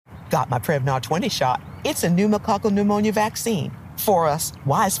Got my Prevnar 20 shot. It's a pneumococcal pneumonia vaccine. For us,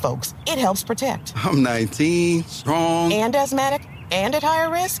 wise folks, it helps protect. I'm 19, strong. And asthmatic, and at higher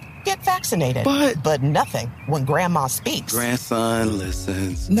risk. Get vaccinated. But nothing when grandma speaks. Grandson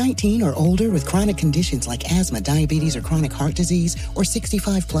listens. 19 or older with chronic conditions like asthma, diabetes, or chronic heart disease, or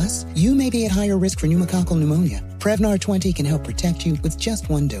 65 plus, you may be at higher risk for pneumococcal pneumonia. Prevnar 20 can help protect you with just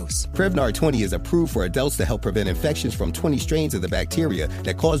one dose. Prevnar 20 is approved for adults to help prevent infections from 20 strains of the bacteria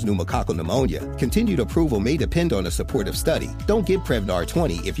that cause pneumococcal pneumonia. Continued approval may depend on a supportive study. Don't get Prevnar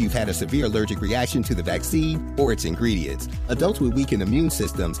 20 if you've had a severe allergic reaction to the vaccine or its ingredients. Adults with weakened immune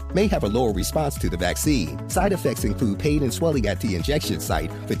systems may have a lower response to the vaccine. Side effects include pain and swelling at the injection site,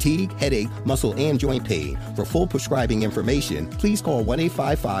 fatigue, headache, muscle, and joint pain. For full prescribing information, please call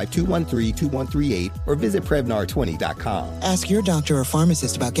 1-855-213-2138 or visit Prevnar20.com. Ask your doctor or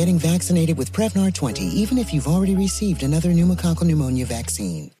pharmacist about getting vaccinated with Prevnar 20, even if you've already received another pneumococcal pneumonia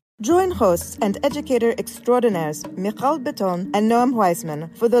vaccine. Join hosts and educator extraordinaires Michal Beton and Noam Weissman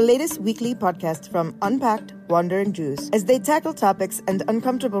for the latest weekly podcast from Unpacked Wandering Jews as they tackle topics and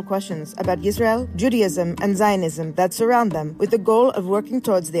uncomfortable questions about Israel, Judaism, and Zionism that surround them with the goal of working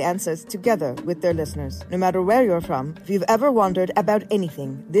towards the answers together with their listeners. No matter where you're from, if you've ever wondered about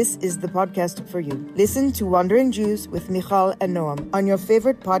anything, this is the podcast for you. Listen to Wandering Jews with Michal and Noam on your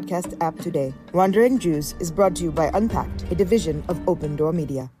favorite podcast app today. Wandering Jews is brought to you by Unpacked, a division of Open Door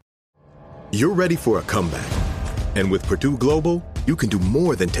Media. You're ready for a comeback. And with Purdue Global, you can do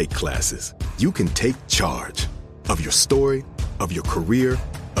more than take classes. You can take charge of your story, of your career,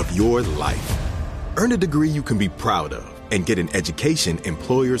 of your life. Earn a degree you can be proud of and get an education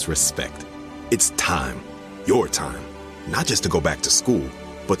employers respect. It's time, your time, not just to go back to school,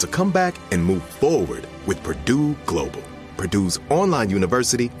 but to come back and move forward with Purdue Global, Purdue's online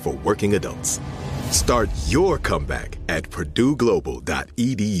university for working adults. Start your comeback at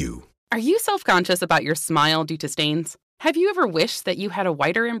purdueglobal.edu. Are you self-conscious about your smile due to stains? Have you ever wished that you had a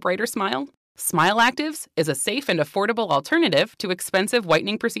whiter and brighter smile? Smile Actives is a safe and affordable alternative to expensive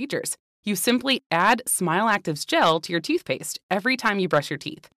whitening procedures. You simply add Smile Actives gel to your toothpaste every time you brush your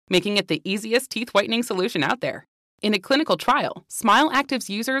teeth, making it the easiest teeth whitening solution out there. In a clinical trial, Smile Actives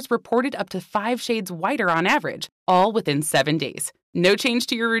users reported up to 5 shades whiter on average, all within 7 days. No change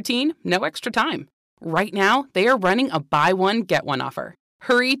to your routine, no extra time. Right now, they are running a buy one, get one offer.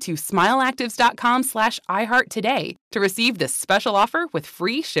 Hurry to smileactives.com/iHeart today to receive this special offer with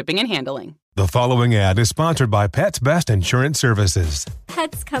free shipping and handling. The following ad is sponsored by Pets Best Insurance Services.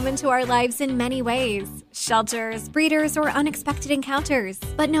 Pets come into our lives in many ways. Shelters, breeders, or unexpected encounters.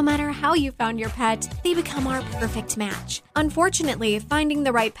 But no matter how you found your pet, they become our perfect match. Unfortunately, finding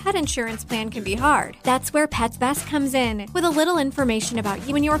the right pet insurance plan can be hard. That's where Pets Best comes in. With a little information about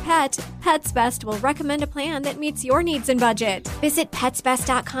you and your pet, Pets Best will recommend a plan that meets your needs and budget. Visit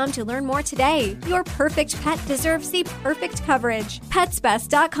PetsBest.com to learn more today. Your perfect pet deserves the perfect coverage.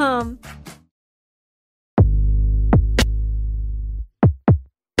 PetsBest.com.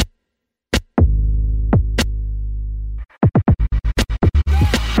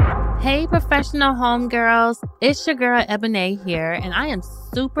 Hey, professional homegirls, it's your girl Ebony here, and I am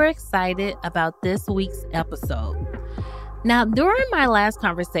super excited about this week's episode. Now, during my last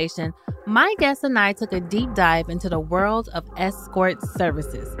conversation, my guest and I took a deep dive into the world of escort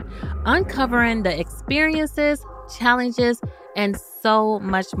services, uncovering the experiences, challenges, and so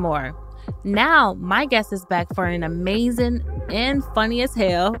much more. Now, my guest is back for an amazing and funny as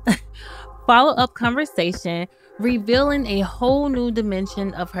hell follow-up conversation revealing a whole new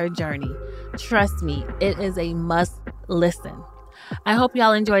dimension of her journey. Trust me, it is a must listen. I hope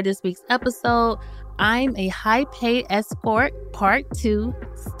y'all enjoyed this week's episode. I'm a high-paid escort, part 2,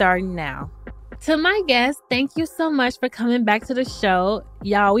 starting now. To my guests, thank you so much for coming back to the show.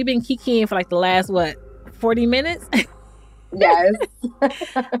 Y'all, we've been kikiing for like the last, 40 minutes? Yes.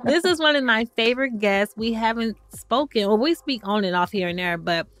 This is one of my favorite guests. We haven't spoken, well, we speak on and off here and there,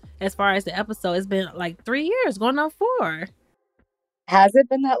 but as far as the episode, it's been like 3 years, going on 4. Has it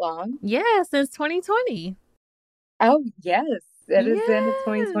been that long? Yeah, since 2020. Oh, yes. It is the end of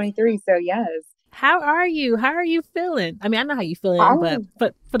 2023, so yes. How are you? How are you feeling? I mean, I know how you feeling,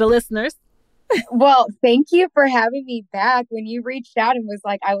 but for the listeners. Well, thank you for having me back. When you reached out and was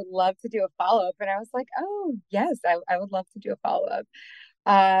like, I would love to do a follow-up. And I was like, oh, yes, I would love to do a follow-up.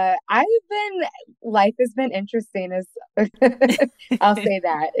 Life has been interesting, as I'll say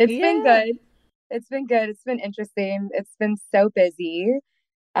that. It's been good. It's been good. It's been interesting. It's been so busy.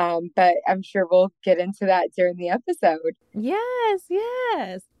 But I'm sure we'll get into that during the episode. Yes.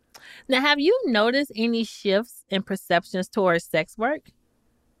 Now, have you noticed any shifts in perceptions towards sex work?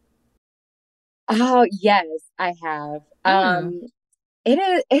 Oh, yes, I have.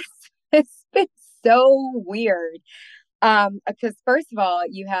 It's been so weird. Because first of all,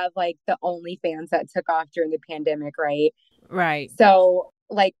 you have like the OnlyFans that took off during the pandemic, right? Right. So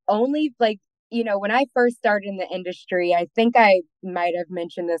like only like, when I first started in the industry, I think I might have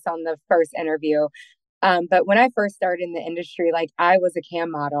mentioned this on the first interview. But when I first started in the industry, like I was a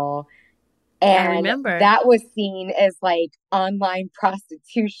cam model, I and remember. that was seen as like online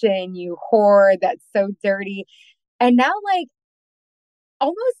prostitution, you whore, that's so dirty. And now like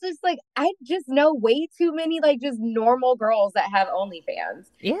almost just like I just know way too many like just normal girls that have OnlyFans.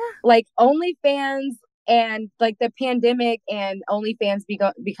 Yeah. Like OnlyFans and like the pandemic and OnlyFans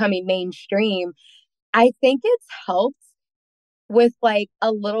becoming mainstream, I think it's helped with like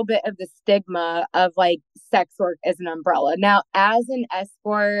a little bit of the stigma of like sex work as an umbrella. Now, as an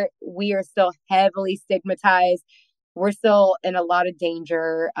escort, we are still heavily stigmatized. We're still in a lot of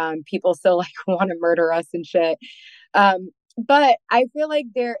danger. People still like want to murder us and shit. But I feel like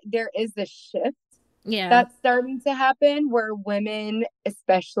there is a shift that's starting to happen where women,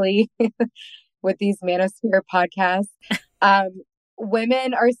 especially with these manosphere podcasts,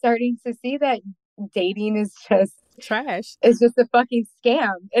 women are starting to see that dating is just trash. It's just a fucking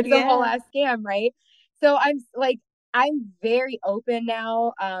scam. It's a whole ass scam, right? So I'm very open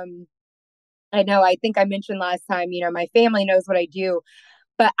now. I know, I think I mentioned last time, my family knows what I do,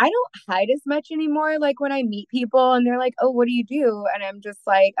 but I don't hide as much anymore. Like when I meet people and they're like, "Oh, what do you do?" And I'm just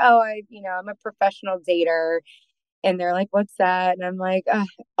like, "Oh, I'm a professional dater." And they're like, "What's that?" And I'm like,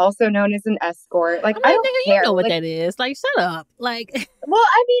 "Also known as an escort." Like, I'm I like, don't nigga, care. you know what Like, that is. Like, shut up. Like, well,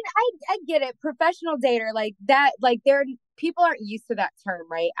 I mean, I get it. Professional dater, like that, like people aren't used to that term,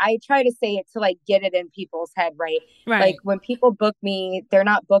 right? I try to say it to like get it in people's head, right? Like when people book me, they're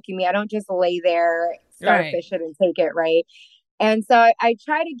not booking me. I don't just lay there, starfish it and take it, right? And so I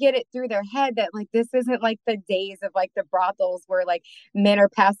try to get it through their head that like this isn't like the days of like the brothels where like men are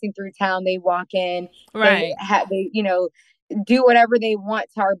passing through town, they walk in, they do whatever they want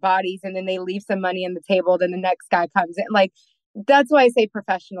to our bodies, and then they leave some money on the table, then the next guy comes in. Like that's why I say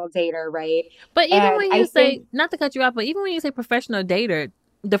professional dater, right? But even And when you say, not to cut you off, but even when you say professional dater,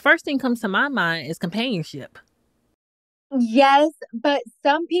 the first thing comes to my mind is companionship. Yes, but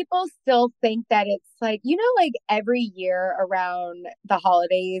some people still think that it's like, like every year around the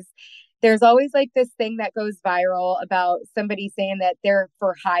holidays, there's always like this thing that goes viral about somebody saying that they're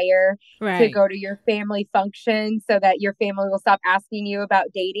for hire to go to your family function so that your family will stop asking you about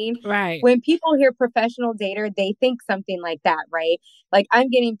dating. Right. When people hear professional dater, they think something like that, right? Like I'm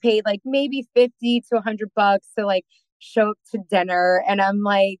getting paid like maybe 50 to $100 to like show up to dinner. And I'm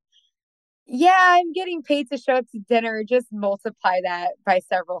like, yeah, I'm getting paid to show up to dinner. Just multiply that by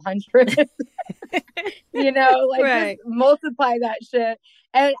several hundred. Just multiply that shit.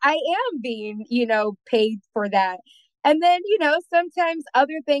 And I am being, paid for that. And then, sometimes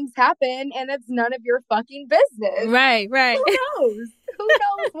other things happen and it's none of your fucking business. Right. Who knows? Who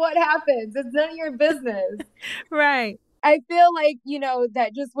knows what happens? It's none of your business. Right. I feel like,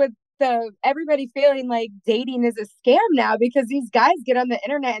 that just with everybody feeling like dating is a scam now because these guys get on the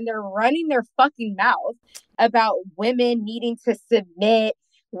internet and they're running their fucking mouth about women needing to submit.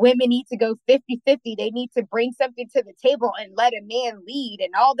 Women need to go 50-50. They need to bring something to the table and let a man lead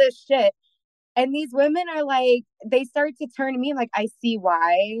and all this shit. And these women are like, they start to turn to me like, I see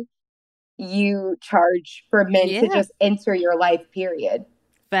why you charge for men to just enter your life, period.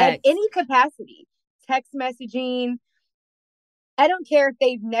 At any capacity, text messaging. I don't care if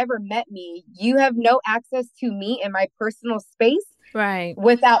they've never met me. You have no access to me in my personal space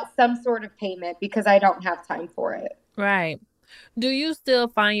without some sort of payment because I don't have time for it. Right. Do you still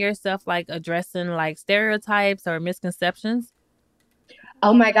find yourself like addressing like stereotypes or misconceptions?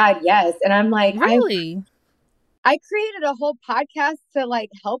 Oh my God, yes. And I'm like, really? I created a whole podcast to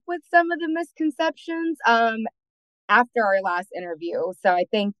like help with some of the misconceptions after our last interview. So I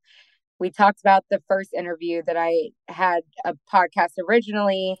think we talked about the first interview that I had a podcast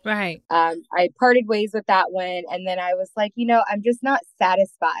originally. Right. I parted ways with that one. And then I was like, I'm just not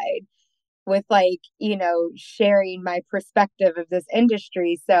satisfied with like, sharing my perspective of this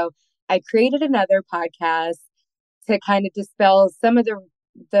industry. So I created another podcast to kind of dispel some of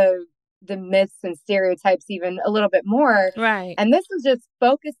the myths and stereotypes even a little bit more. Right. And this is just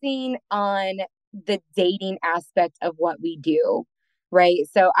focusing on the dating aspect of what we do. Right.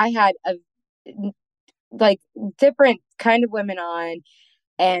 So I had like different kind of women on,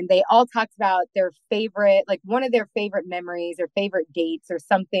 and they all talked about their favorite, like one of their favorite memories or favorite dates or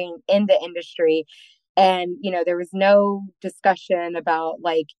something in the industry. And, there was no discussion about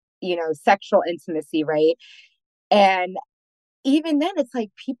like, sexual intimacy. Right. And even then it's like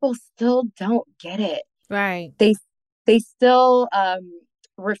people still don't get it. Right. They still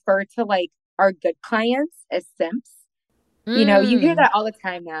refer to like our good clients as simps. You know, you hear that all the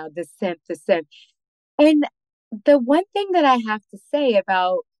time now, the simp, the simp. And the one thing that I have to say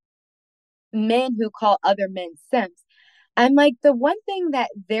about men who call other men simps, I'm like, the one thing that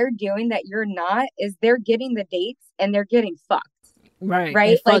they're doing that you're not is they're getting the dates and they're getting fucked. Right.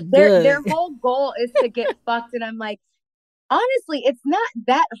 Right? Like good. their whole goal is to get fucked. And I'm like, honestly, it's not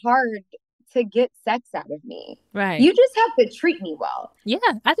that hard to get sex out of me. Right. You just have to treat me well. Yeah.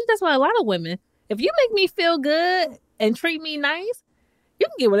 I think that's why a lot of women, if you make me feel good and treat me nice, you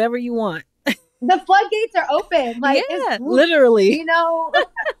can get whatever you want. The floodgates are open. Like, yeah, it's, literally. You know,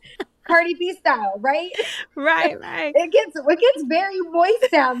 Cardi B style, right? Right. It gets very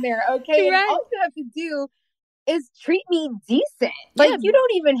moist down there, okay? Right. And all you have to do is treat me decent. Like, you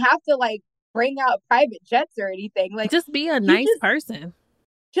don't even have to, like, bring out private jets or anything. Like, just be a nice person.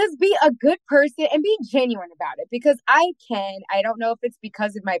 Just be a good person and be genuine about it. Because I don't know if it's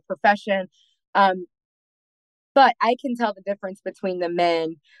because of my profession, but I can tell the difference between the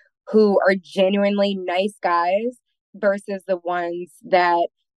men who are genuinely nice guys versus the ones that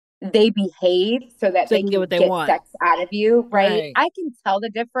they behave so that they can get what they get want. Sex out of you, right? I can tell the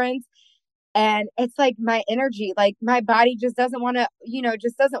difference. And it's like my energy, like my body just doesn't want to,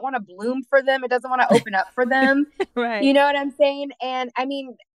 just doesn't want to bloom for them. It doesn't want to open up for them. Right. You know what I'm saying? And I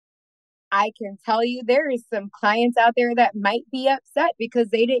mean, I can tell you there is some clients out there that might be upset because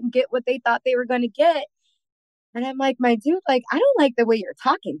they didn't get what they thought they were going to get. And I'm like, my dude, like, I don't like the way you're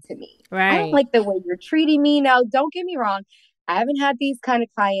talking to me. Right. I don't like the way you're treating me. Now, don't get me wrong. I haven't had these kind of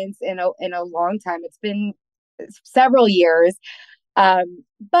clients in a long time. It's been several years.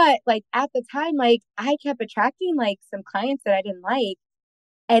 But like at the time, like I kept attracting like some clients that I didn't like.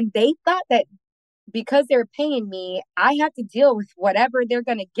 And they thought that because they're paying me, I have to deal with whatever they're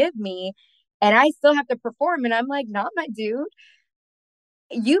going to give me. And I still have to perform. And I'm like, not my dude.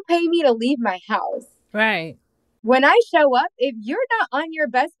 You pay me to leave my house. Right. When I show up, if you're not on your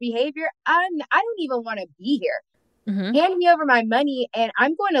best behavior, I don't even want to be here. Mm-hmm. Hand me over my money and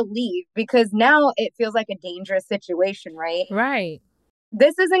I'm going to leave because now it feels like a dangerous situation, right? Right.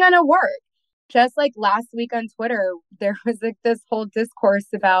 This isn't going to work. Just like last week on Twitter, there was like this whole discourse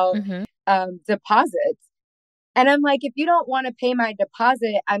about deposits. And I'm like, if you don't want to pay my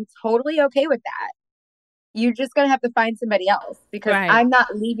deposit, I'm totally okay with that. You're just going to have to find somebody else because I'm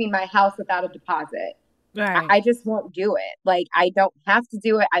not leaving my house without a deposit. Right. I just won't do it. Like, I don't have to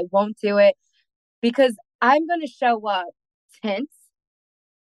do it. I won't do it because I'm going to show up tense.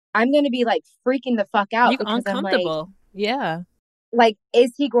 I'm going to be like freaking the fuck out because uncomfortable. I'm like, yeah. Like,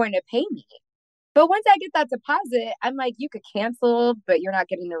 is he going to pay me? But once I get that deposit, I'm like, you could cancel, but you're not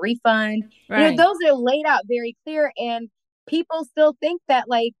getting the refund. Right. You know, those are laid out very clear. And people still think that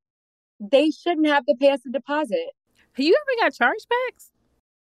like they shouldn't have to pay us a deposit. Have you ever got chargebacks?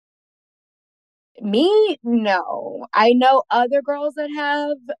 Me? No. I know other girls that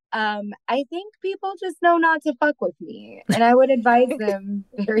have. I think people just know not to fuck with me. And I would advise them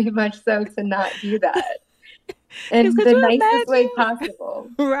very much so to not do that. In the nicest way possible.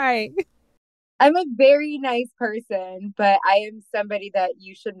 Right. I'm a very nice person, but I am somebody that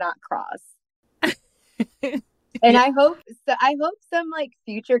you should not cross. And I hope some like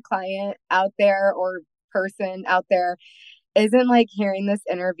future client out there or person out there isn't like hearing this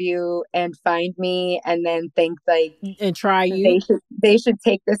interview and find me and then think like and try you. They should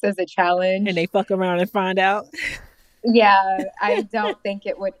take this as a challenge. And they fuck around and find out. Yeah, I don't think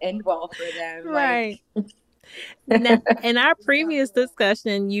it would end well for them. Right. Now, in our previous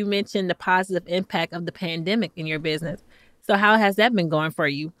discussion, you mentioned the positive impact of the pandemic in your business. So how has that been going for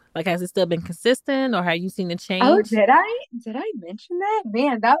you? Like, has it still been consistent or have you seen a change? Oh, did I mention that?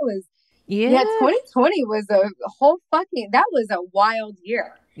 Man, that was, yeah 2020 was that was a wild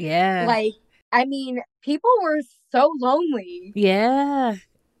year. Yeah. Like, I mean, people were so lonely. Yeah.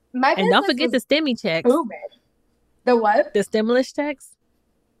 And don't forget the stimmy checks. Booming. The what? The stimulus checks.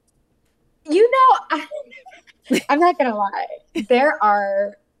 You know, I'm not gonna lie. There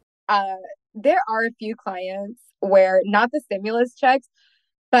are a few clients where not the stimulus checks,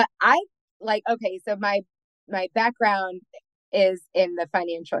 but okay, so my background is in the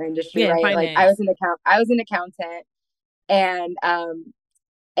financial industry, right? Finance. Like I was an accountant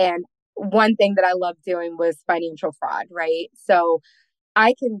and one thing that I loved doing was financial fraud, right? So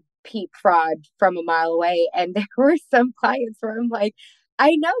I can peep fraud from a mile away. And there were some clients where I'm like,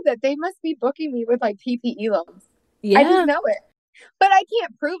 I know that they must be booking me with like PPE loans. Yeah. I just know it. But I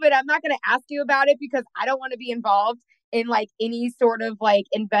can't prove it. I'm not going to ask you about it because I don't want to be involved in like any sort of like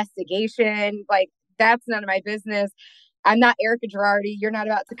investigation. Like that's none of my business. I'm not Erica Girardi. You're not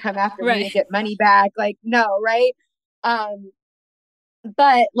about to come after me and get money back. Like, no, right?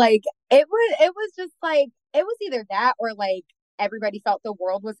 But like it was just like it was either that or like everybody felt the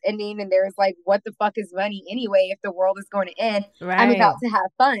world was ending and there's like what the fuck is money anyway if the world is going to end. I'm Right. about to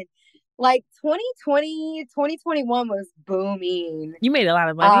have fun. Like 2020, 2021 was booming. You made a lot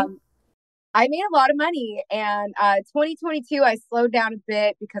of money. I made a lot of money, and 2022 I slowed down a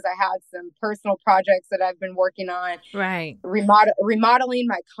bit because I had some personal projects that I've been working on. Right. Remodeling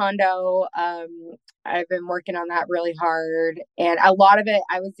my condo. I've been working on that really hard, and a lot of it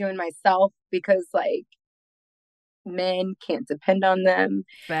I was doing myself because like men can't depend on them.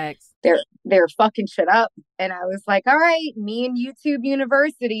 Facts. They're fucking shit up, and I was like, all right, me and YouTube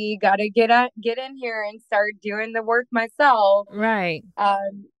University got to get in here and start doing the work myself. Right.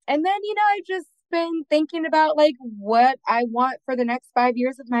 And then I've just been thinking about like what I want for the next 5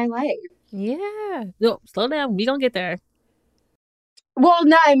 years of my life. Yeah. No, slow down. We gonna get there. Well,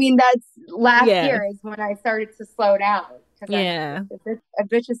 no, I mean that's last year is when I started to slow down. Yeah. A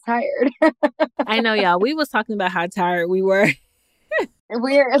bitch is tired. I know, y'all. We was talking about how tired we were.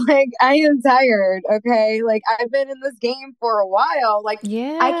 We're like, I am tired. Okay. Like I've been in this game for a while. Like,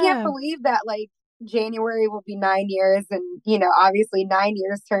 I can't believe that like January will be 9 years and, obviously 9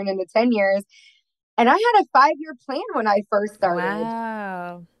 years turn into 10 years. And I had a 5-year plan when I first started.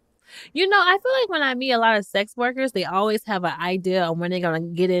 Wow. I feel like when I meet a lot of sex workers, they always have an idea on when they're going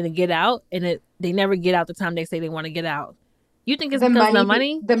to get in and get out. And they never get out the time they say they want to get out. You think it's because of the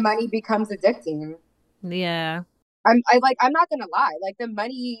money? The money becomes addicting. Yeah. I'm not gonna lie. Like the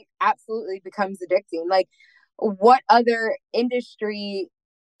money absolutely becomes addicting. Like what other industry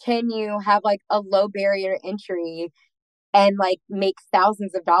can you have like a low barrier to entry and like make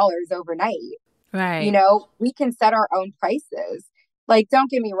thousands of dollars overnight? Right. We can set our own prices. Like, don't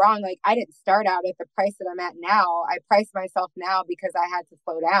get me wrong. Like I didn't start out at the price that I'm at now. I priced myself now because I had to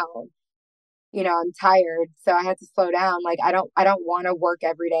slow down. I'm tired, so I had to slow down. Like, I don't want to work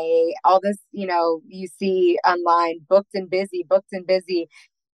every day. All this, you see online, booked and busy.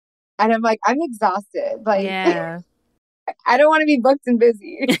 And I'm like, I'm exhausted. Like, yeah. I don't want to be booked and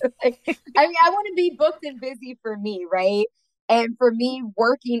busy. I want to be booked and busy for me, right? And for me,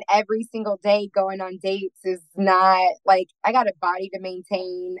 working every single day, going on dates is not like I got a body to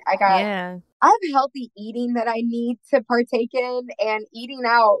maintain. I have healthy eating that I need to partake in, and eating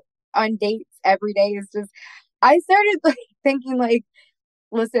out on dates every day is just, I started like thinking like,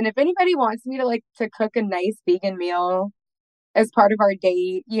 listen, if anybody wants me to cook a nice vegan meal as part of our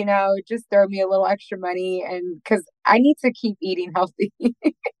date, just throw me a little extra money, and because I need to keep eating healthy.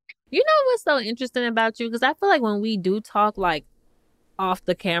 What's so interesting about you? Because I feel like when we do talk like off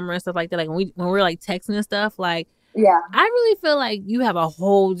the camera and stuff like that, like when we're like texting and stuff, like I really feel like you have a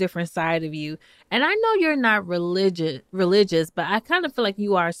whole different side of you. And I know you're not religious, but I kind of feel like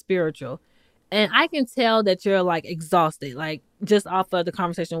you are spiritual. And I can tell that you're like exhausted, like just off of the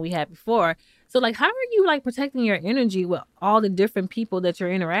conversation we had before. So like, how are you like protecting your energy with all the different people that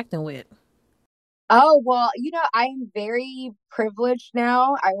you're interacting with? Oh, well, I'm very privileged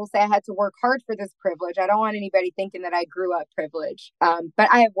now. I will say I had to work hard for this privilege. I don't want anybody thinking that I grew up privileged. But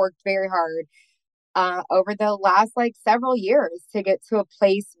I have worked very hard over the last like several years to get to a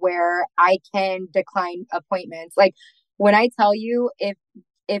place where I can decline appointments. Like when I tell you,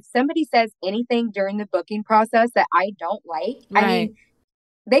 if somebody says anything during the booking process that I don't like, right. I mean,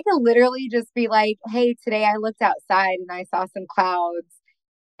 they could literally just be like, hey, today I looked outside and I saw some clouds.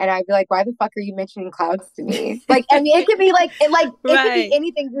 And I'd be like, why the fuck are you mentioning clouds to me? Like, I mean, it could be like, it could be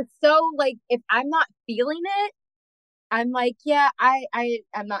anything. It's so like, if I'm not feeling it, I'm like, yeah,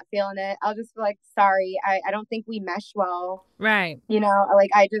 I'm not feeling it. I'll just be like, sorry, I don't think we mesh well. Right.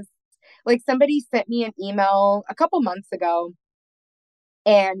 Like I just, like somebody sent me an email a couple months ago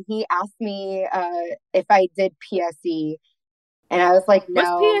and he asked me if I did PSE. And I was like,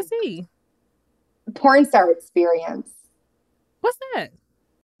 no. What's PSE? Porn star experience. What's that?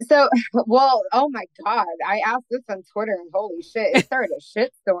 So, well, oh my God. I asked this on Twitter and holy shit, it started a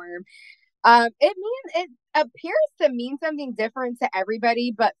shitstorm. It appears to mean something different to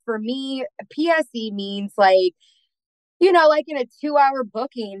everybody, but for me, PSE means like, like in a 2-hour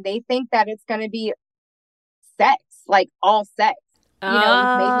booking, they think that it's going to be sex, like all sex,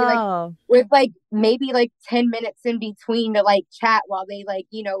 with maybe like 10 minutes in between to like chat while they like,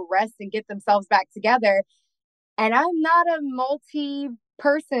 rest and get themselves back together. And I'm not a multi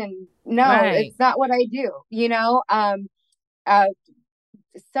person. No, It's not what I do,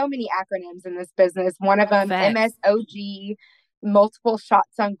 so many acronyms in this business. One of them, MSOG, multiple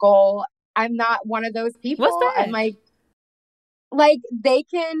shots on goal. I'm not one of those people. What's that? I'm like they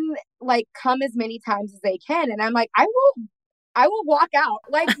can like come as many times as they can. And I'm like, I will walk out.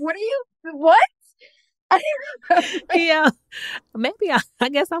 Like, what? Yeah. Maybe I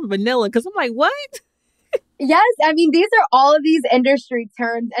guess I'm vanilla because I'm like, what? Yes, I mean, these are all of these industry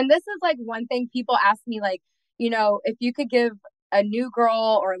terms. And this is like one thing people ask me, like, if you could give a new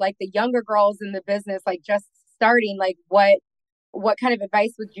girl or like the younger girls in the business, like just starting, like what kind of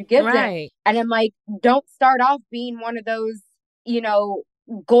advice would you give them? Right. And I'm like, don't start off being one of those,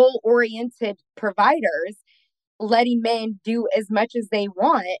 goal-oriented providers, letting men do as much as they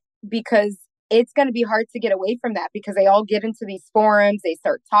want, because it's going to be hard to get away from that, because they all get into these forums, they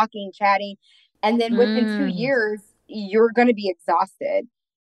start talking, chatting, and then within 2 years, you're going to be exhausted.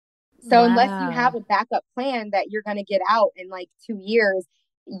 So unless you have a backup plan that you're going to get out in like 2 years,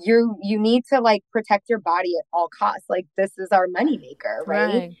 you need to like protect your body at all costs. Like, this is our moneymaker,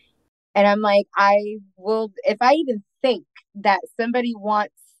 right? And I'm like, I will, if I even think that somebody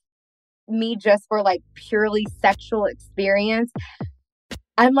wants me just for like purely sexual experience,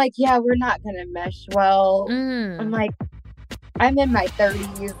 I'm like, yeah, we're not going to mesh well. I'm like, I'm in my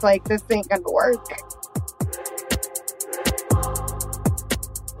 30s. Like, this ain't going to work.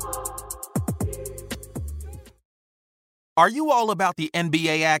 Are you all about the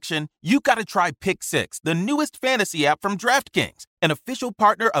NBA action? You got to try Pick Six, the newest fantasy app from DraftKings, an official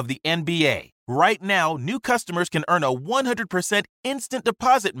partner of the NBA. Right now, new customers can earn a 100% instant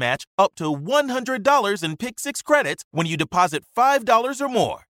deposit match up to $100 in Pick Six credits when you deposit $5 or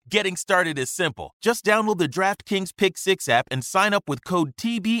more. Getting started is simple. Just download the DraftKings Pick Six app and sign up with code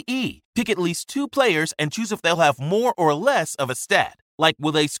TBE. Pick at least 2 players and choose if they'll have more or less of a stat. Like,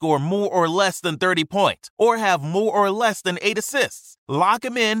 will they score more or less than 30 points or have more or less than 8 assists? Lock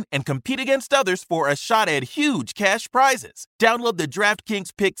them in and compete against others for a shot at huge cash prizes. Download the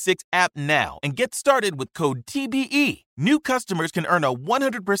DraftKings Pick 6 app now and get started with code TBE. New customers can earn a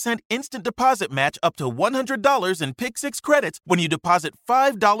 100% instant deposit match up to $100 in Pick 6 credits when you deposit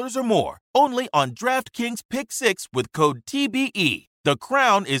 $5 or more. Only on DraftKings Pick 6 with code TBE. The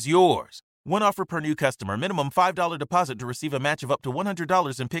crown is yours. One offer per new customer. Minimum $5 deposit to receive a match of up to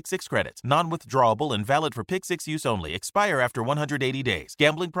 $100 in Pick 6 credits. Non-withdrawable and valid for Pick 6 use only. Expire after 180 days.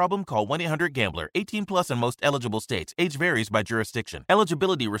 Gambling problem? Call 1-800-GAMBLER. 18 plus in most eligible states. Age varies by jurisdiction.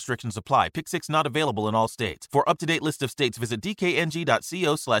 Eligibility restrictions apply. Pick 6 not available in all states. For up-to-date list of states, visit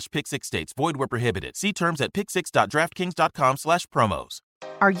dkng.co/pick6states. Void where prohibited. See terms at pick6.draftkings.com/promos.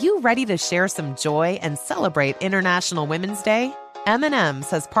 Are you ready to share some joy and celebrate International Women's Day?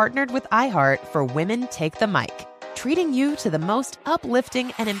 M&M's has partnered with iHeart for Women Take the Mic, treating you to the most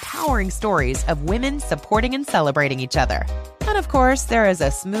uplifting and empowering stories of women supporting and celebrating each other. And of course, there is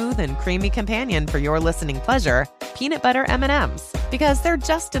a smooth and creamy companion for your listening pleasure, peanut butter M&M's, because they're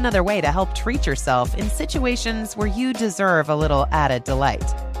just another way to help treat yourself in situations where you deserve a little added delight,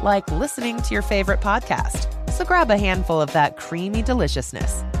 like listening to your favorite podcast. So grab a handful of that creamy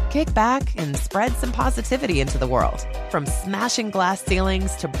deliciousness. Kick back and spread some positivity into the world. From smashing glass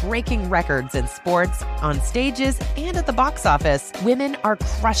ceilings to breaking records in sports, on stages, and at the box office, women are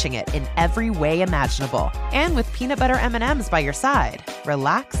crushing it in every way imaginable. And with peanut butter M&M's by your side,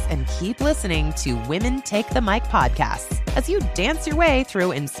 relax and keep listening to Women Take the Mic podcasts as you dance your way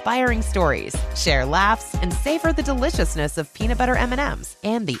through inspiring stories, share laughs, and savor the deliciousness of peanut butter M&M's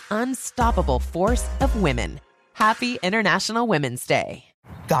and the unstoppable force of women. Happy International Women's Day.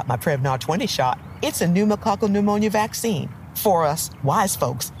 Got my Prevnar 20 shot. It's a pneumococcal pneumonia vaccine. For us, wise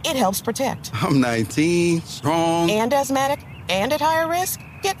folks, it helps protect. I'm 19, strong. And asthmatic, and at higher risk.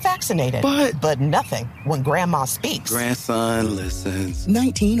 Get vaccinated. But nothing when grandma speaks. Grandson listens.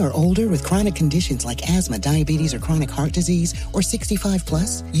 19 or older with chronic conditions like asthma, diabetes, or chronic heart disease, or 65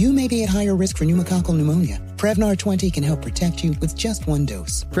 plus, you may be at higher risk for pneumococcal pneumonia. Prevnar 20 can help protect you with just 1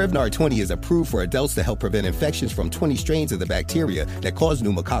 dose. Prevnar 20 is approved for adults to help prevent infections from 20 strains of the bacteria that cause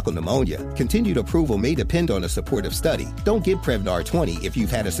pneumococcal pneumonia. Continued approval may depend on a supportive study. Don't get Prevnar 20 if you've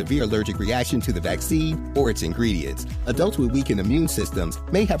had a severe allergic reaction to the vaccine or its ingredients. Adults with weakened immune systems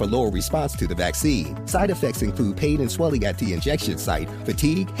may have a lower response to the vaccine. Side effects include pain and swelling at the injection site,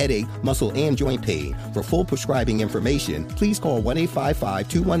 fatigue, headache, muscle, and joint pain. For full prescribing information, please call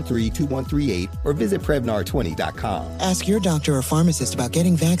 1-855-213-2138 or visit Prevnar20.com. Ask your doctor or pharmacist about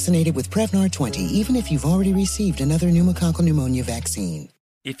getting vaccinated with Prevnar 20, even if you've already received another pneumococcal pneumonia vaccine.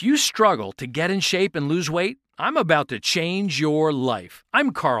 If you struggle to get in shape and lose weight, I'm about to change your life.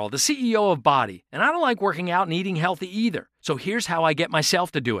 I'm Carl, the CEO of Body, and I don't like working out and eating healthy either. So here's how I get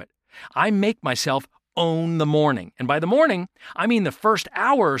myself to do it. I make myself own the morning. And by the morning, I mean the first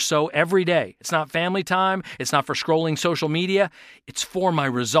hour or so every day. It's not family time. It's not for scrolling social media. It's for my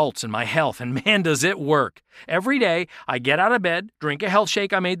results and my health. And man, does it work. Every day, I get out of bed, drink a health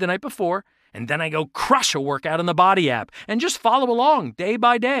shake I made the night before, and then I go crush a workout in the Body app and just follow along day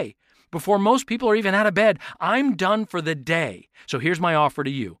by day. Before most people are even out of bed, I'm done for the day. So here's my offer to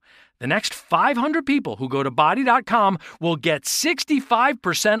you. The next 500 people who go to Body.com will get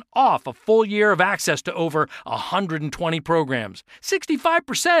 65% off a full year of access to over 120 programs.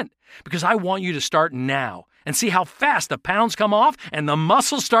 65%! Because I want you to start now and see how fast the pounds come off and the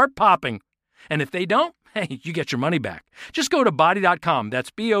muscles start popping. And if they don't, hey, you get your money back. Just go to Body.com, that's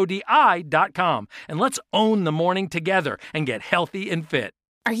BODI.com, and let's own the morning together and get healthy and fit.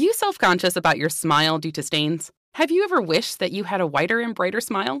 Are you self-conscious about your smile due to stains? Have you ever wished that you had a whiter and brighter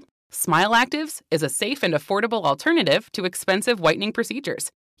smile? Smile Actives is a safe and affordable alternative to expensive whitening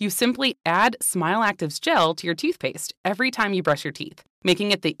procedures. You simply add Smile Actives gel to your toothpaste every time you brush your teeth,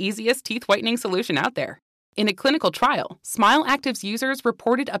 making it the easiest teeth whitening solution out there. In a clinical trial, Smile Actives users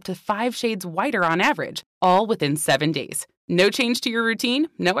reported up to 5 shades whiter on average, all within 7 days. No change to your routine,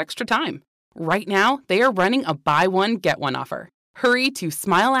 no extra time. Right now, they are running a buy one, get one offer. Hurry to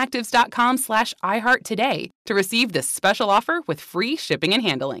smileactives.com/iHeart today to receive this special offer with free shipping and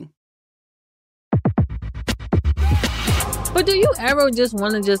handling. But do you ever just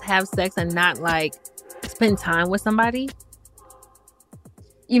want to just have sex and not like spend time with somebody?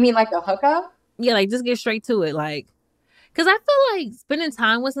 You mean like a hookup? Yeah, like just get straight to it. Like, because I feel like spending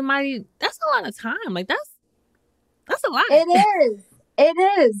time with somebody, that's a lot of time. Like that's a lot. It is. It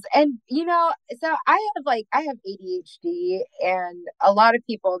is. And so I have ADHD, and a lot of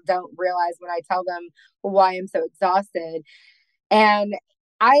people don't realize when I tell them why I'm so exhausted. And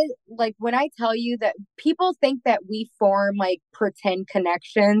when I tell you that people think that we form like pretend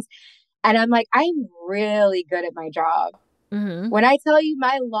connections, and I'm like, I'm really good at my job. Mm-hmm. When I tell you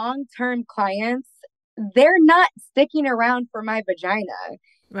my long-term clients, they're not sticking around for my vagina.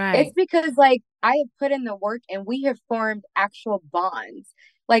 Right. It's because like I have put in the work and we have formed actual bonds.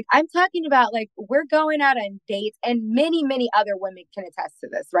 Like I'm talking about like we're going out on dates, and many, many other women can attest to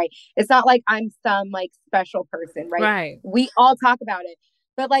this, right? It's not like I'm some like special person, right? Right. We all talk about it.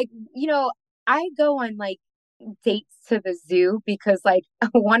 But like, I go on like dates to the zoo because like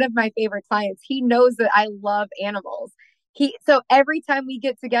one of my favorite clients, he knows that I love animals. So every time we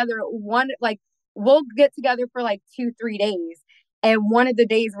get together, we'll get together for like 2-3 days. And one of the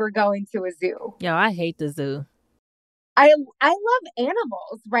days we're going to a zoo. Yo, I hate the zoo. I love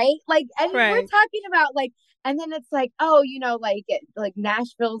animals, right? Like, and right. We're talking about like, and then it's like, oh, like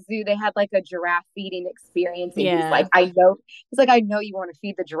Nashville Zoo, they had like a giraffe feeding experience. And yeah. He's like, I know you want to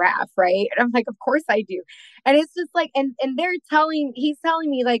feed the giraffe, right? And I'm like, of course I do. And it's just like, and he's telling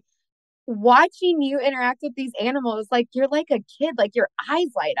me like, watching you interact with these animals, like you're like a kid, like your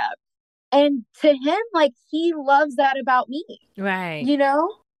eyes light up. And to him, like he loves that about me. Right.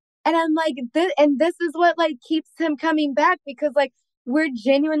 And I'm like, this is what like keeps him coming back, because like we're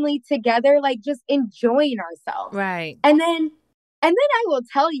genuinely together, like just enjoying ourselves. Right. And then I will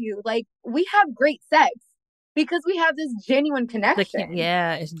tell you, like, we have great sex because we have this genuine connection.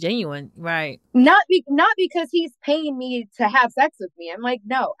 Yeah, it's genuine. Right. Not because he's paying me to have sex with me. I'm like,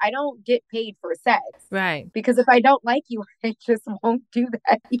 no, I don't get paid for sex. Right. Because if I don't like you, I just won't do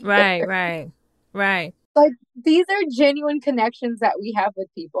that either. Right. Like, these are genuine connections that we have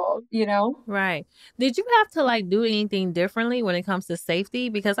with people, Right. Did you have to like do anything differently when it comes to safety?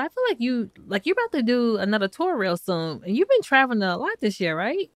 Because I feel like you're about to do another tour real soon, and you've been traveling a lot this year,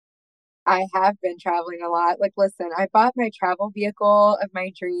 right? I have been traveling a lot. Like, listen, I bought my travel vehicle of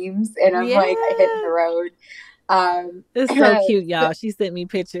my dreams, and I'm like hitting the road. It's so cute, y'all. She sent me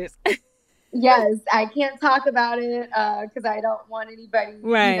pictures. Yes, I can't talk about it because I don't want anybody,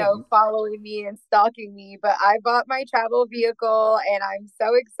 following me and stalking me. But I bought my travel vehicle and I'm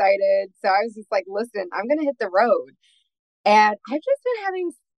so excited. So I was just like, listen, I'm going to hit the road. And I've just been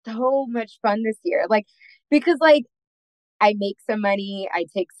having so much fun this year. Like, because like I make some money, I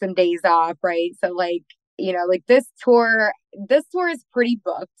take some days off, right? So like, like this tour is pretty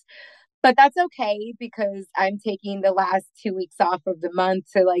booked. But that's okay because I'm taking the last 2 weeks off of the month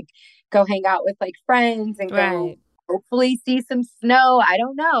to like go hang out with like friends and go hopefully see some snow. I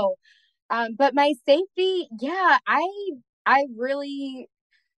don't know. But my safety, I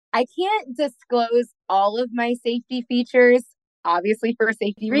can't disclose all of my safety features, obviously for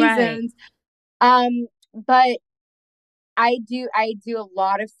safety reasons. But I do a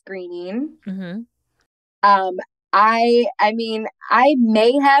lot of screening. Mm-hmm. I mean, I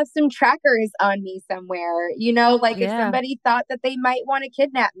may have some trackers on me somewhere, if somebody thought that they might want to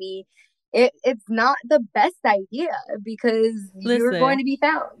kidnap me, it's not the best idea because you're going to be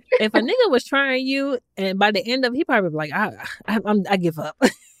found. If a nigga was trying you and by the end of he probably be like, I give up.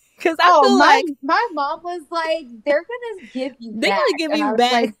 Because I feel like my mom was like, they're going to give you back. They're going to give you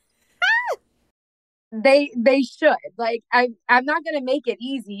back. They should. Like, I'm not gonna make it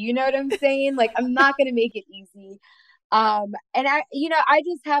easy. You know what I'm saying? Like, I'm not gonna make it easy. And I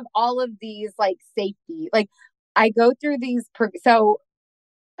just have all of these like safety. Like, I go through these. So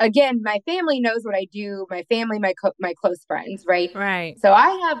again, my family knows what I do. My family, my close friends, right? Right. So I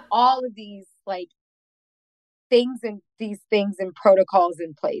have all of these like things and protocols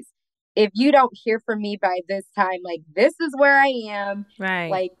in place. If you don't hear from me by this time, like, this is where I am. Right.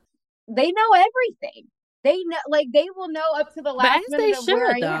 Like, they know everything. They know, like, they will know up to the But last as minute they of where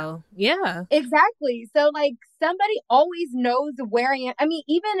I should, am. though. Yeah. Exactly. So like, somebody always knows where I am. I mean,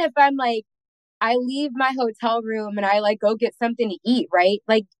 even if I'm like, I leave my hotel room and I like go get something to eat, right?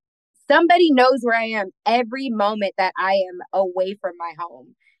 Like, somebody knows where I am every moment that I am away from my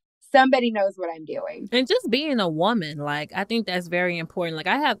home. Somebody knows what I'm doing. And just being a woman, like, I think that's very important.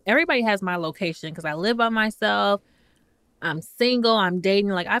 Like, everybody has my location because I live by myself. I'm single. I'm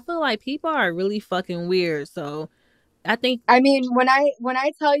dating. Like, I feel like people are really fucking weird. So I think, I mean, when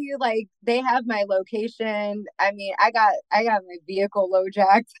I tell you, like, they have my location, I mean, I got my vehicle low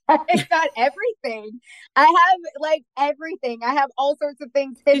jacked. I got everything. I have like everything. I have all sorts of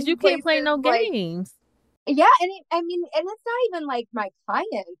things hidden because you can't places, play no like, games. yeah, and I mean, and it's not even like my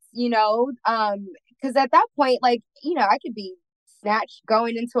clients, because at that point, like, I could be snatched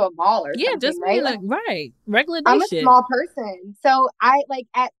going into a mall or Yeah, something, just right? being like, right, regular day I'm a shit. small person. So I like,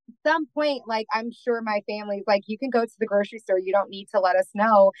 at some point, like, I'm sure my family's like, you can go to the grocery store. You don't need to let us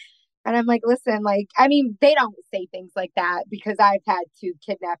know. And I'm like, listen, like, I mean, they don't say things like that because I've had 2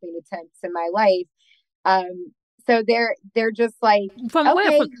 kidnapping attempts in my life. So they're just like, From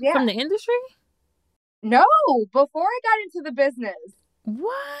where? okay, yeah. From the industry? No, before I got into the business. What?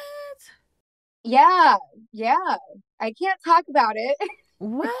 Yeah. I can't talk about it.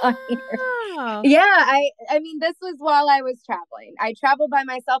 Wow. Yeah, I mean, this was while I was traveling. I travel by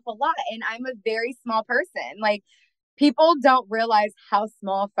myself a lot, and I'm a very small person. Like, people don't realize how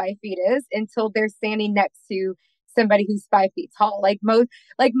small 5 feet is until they're standing next to somebody who's 5 feet tall. Like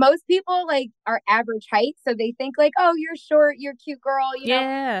most people like are average height, so they think like, oh, you're short, you're a cute girl,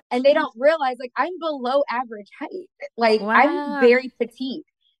 Yeah. and they don't realize like I'm below average height. Like, Wow. I'm very petite,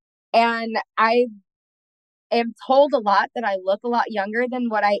 and I am told a lot that I look a lot younger than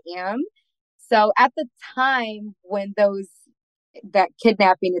what I am. So at the time when that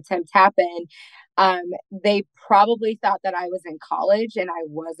kidnapping attempt happened, they probably thought that I was in college, and I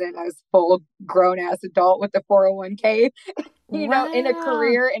wasn't. I was full grown ass adult with a 401k, in a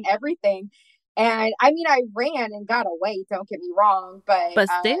career and everything. And I mean, I ran and got away. Don't get me wrong, but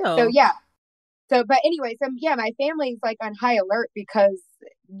still. so yeah. But anyway, so yeah, my family's like on high alert because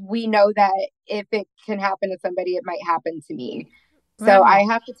we know that if it can happen to somebody, it might happen to me. So Right.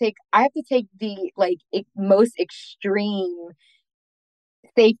 I have to take the like most extreme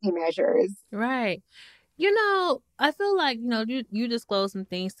safety measures. Right. I feel like, you disclosed some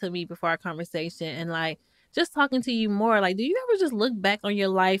things to me before our conversation, and like, just talking to you more, like, do you ever just look back on your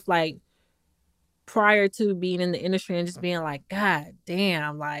life, like, prior to being in the industry and just being like, God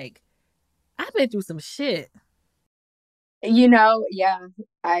damn, like, I've been through some shit. Yeah,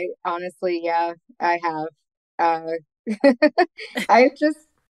 I honestly, yeah, I have. I just,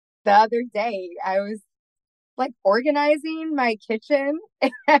 the other day, I was like organizing my kitchen,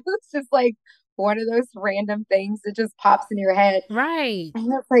 and I was just like, one of those random things that just pops in your head. Right.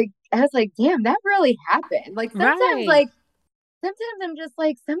 And I was like, damn, that really happened. Like, sometimes I'm just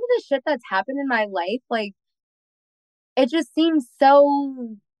like, some of the shit that's happened in my life, like, it just seems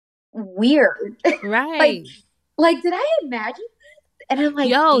so weird. Right. like, did I imagine this? And I'm like,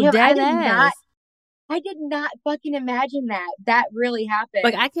 yo, damn, dead ass. I did not fucking imagine that really happened.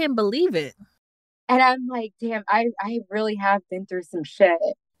 Like, I can't believe it. And I'm like, damn, I really have been through some shit.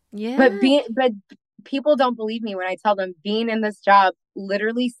 Yeah. But people don't believe me when I tell them being in this job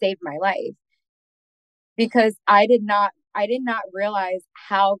literally saved my life. Because I did not realize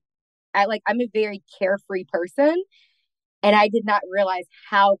how I'm a very carefree person, and I did not realize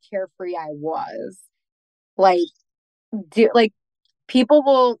how carefree I was. Like people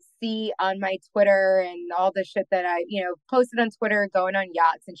will see on my Twitter and all the shit that I, posted on Twitter, going on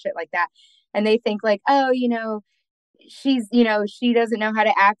yachts and shit like that. And they think like, oh, she's, she doesn't know how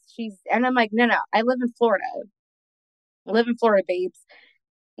to act. And I'm like, no, I live in Florida. Babes.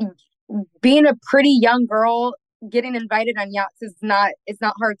 Being a pretty young girl, getting invited on yachts it's not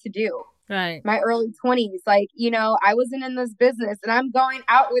hard to do. Right. My early 20s, like, I wasn't in this business, and I'm going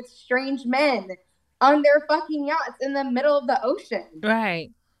out with strange men on their fucking yachts in the middle of the ocean.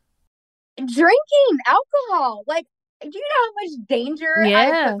 Right. Drinking alcohol. Like, do you know how much danger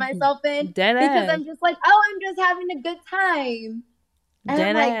I put myself in? Dead because ass. I'm just like, oh, I'm just having a good time. And I'm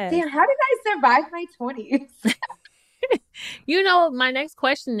Dead like, ass. damn, how did I survive my 20s? You know, my next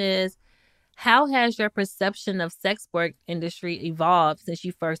question is, how has your perception of sex work industry evolved since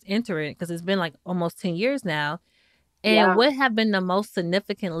you first entered it? Because it's been like almost 10 years now. And Yeah. what have been the most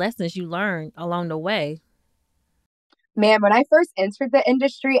significant lessons you learned along the way? Man, when I first entered the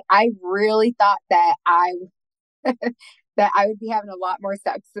industry, I really thought that I that I would be having a lot more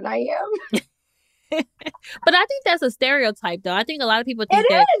sex than I am. But I think that's a stereotype, though. I think a lot of people It think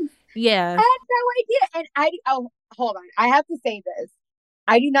that, is. yeah, I had no idea. And hold on. I have to say this.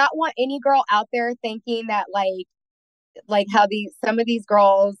 I do not want any girl out there thinking that like how some of these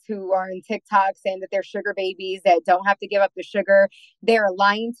girls who are in TikTok saying that they're sugar babies that don't have to give up the sugar, they're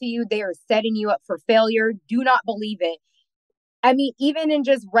lying to you. They are setting you up for failure. Do not believe it. I mean, even in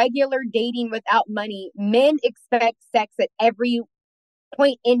just regular dating without money, men expect sex at every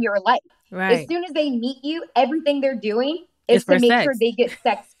point in your life. As right. soon as they meet you, everything they're doing It's is to for make sure sex. they get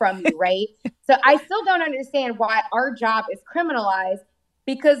sex from you, right? So I still don't understand why our job is criminalized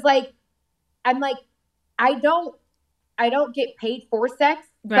because I'm like, I don't get paid for sex,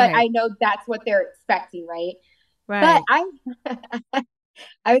 but Right. I know that's what they're expecting, right? But Right.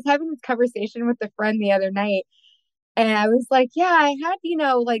 I was having this conversation with a friend the other night, and I was like, yeah, I had,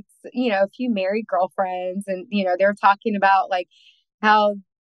 a few married girlfriends, and they're talking about like how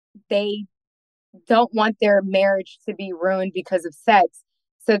they don't want their marriage to be ruined because of sex.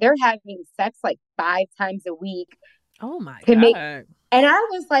 So they're having sex like 5 times a week Oh my to make, God. and I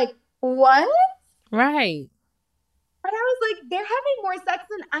was like, what? Right. And I was like, they're having more sex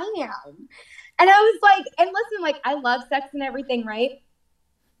than I am. And I was like, and listen, like, I love sex and everything, right?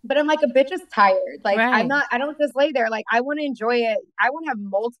 But I'm like, a bitch is tired. Like, Right. I don't just lay there. Like, I want to enjoy it. I want to have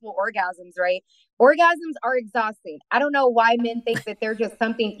multiple orgasms, right? Orgasms are exhausting. I don't know why men think that they're just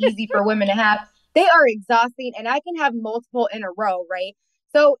something easy for women to have. They are exhausting, and I can have multiple in a row, right?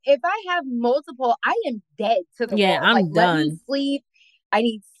 So if I have multiple, I am dead to the Yeah, world. Like, I'm let me done. sleep. I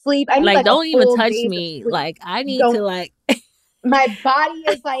need sleep. I need Like, like a don't even full touch days of me. sleep. Like, I need to, Don't like, My body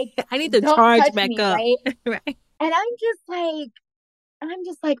is like, I need to don't charge touch back me, up. right? Right. And I'm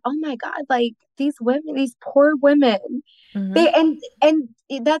just like, oh my God, like these women, these poor women. Hmm. They and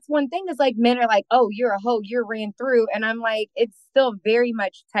that's one thing is like men are like, oh, you're a hoe, you're ran through. And I'm like, it's still very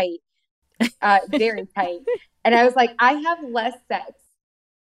much tight, very tight. And I was like, I have less sex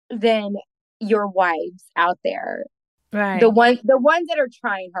than your wives out there. Right. The ones that are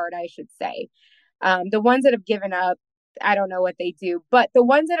trying hard, I should say. The ones that have given up, I don't know what they do, but the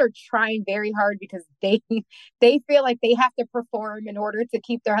ones that are trying very hard because they feel like they have to perform in order to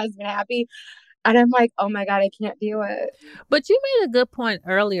keep their husband happy. And I'm like, oh my God, I can't do it. But you made a good point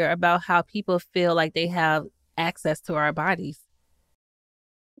earlier about how people feel like they have access to our bodies.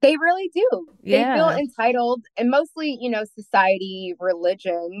 They really do. They feel Yeah. entitled, and mostly, society,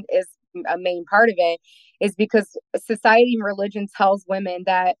 religion is a main part of it, is because society and religion tells women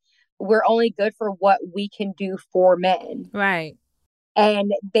that we're only good for what we can do for men. Right.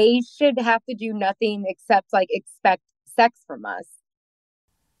 And they should have to do nothing except like expect sex from us.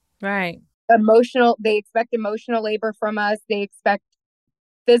 Right. They expect emotional labor from us. They expect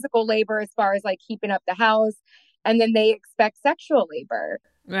physical labor as far as like keeping up the house. And then they expect sexual labor.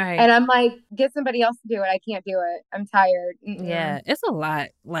 Right. And I'm like, get somebody else to do it. I can't do it. I'm tired. Mm-mm. Yeah. It's a lot.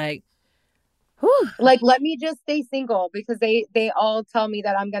 Like, whew. Like, let me just stay single because they all tell me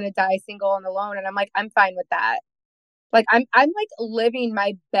that I'm gonna die single and alone. And I'm like, I'm fine with that. Like I'm like living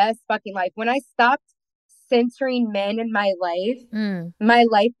my best fucking life. When I stopped centering men in my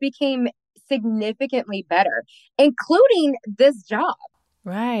life became significantly better, including this job.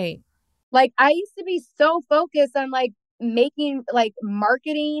 Right. Like I used to be so focused on like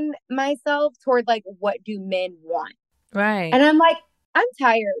marketing myself toward like what do men want. Right. And I'm like, I'm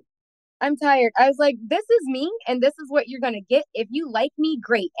tired. I'm tired. I was like, this is me and this is what you're going to get. If you like me,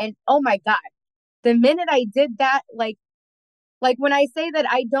 great. And oh my God, the minute I did that, like when I say that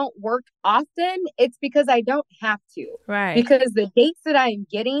I don't work often, it's because I don't have to. Right. Because the dates that I am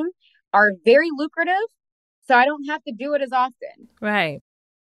getting are very lucrative. So I don't have to do it as often. Right.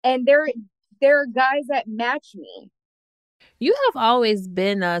 And there are guys that match me. You have always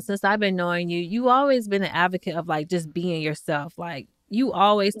been, since I've been knowing you, you always been an advocate of like just being yourself. Like you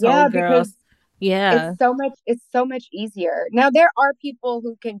always told girls, yeah, it's so much easier. Now there are people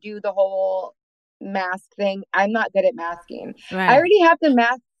who can do the whole mask thing. I'm not good at masking. right. I already have to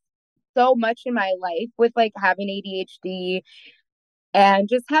mask so much in my life with like having ADHD and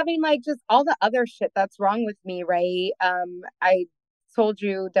just having like just all the other shit that's wrong with me, right? I told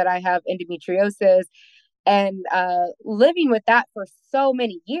you that I have endometriosis and living with that for so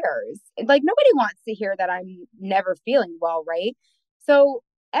many years. Like nobody wants to hear that I'm never feeling well, right? So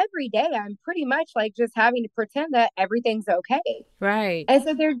every day I'm pretty much like just having to pretend that everything's okay. Right. And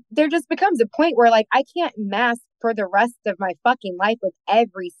so there just becomes a point where like I can't mask for the rest of my fucking life with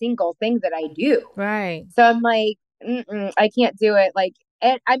every single thing that I do. Right. So I'm like, I can't do it. Like,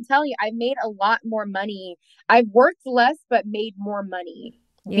 and I'm telling you, I made a lot more money. I've worked less, but made more money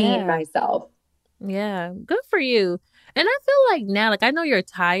being myself. Yeah. Good for you. And I feel like now, like, I know you're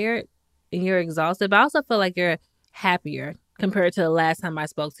tired and you're exhausted, but I also feel like you're happier compared to the last time I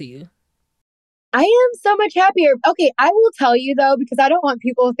spoke to you. I am so much happier. Okay, I will tell you though, because I don't want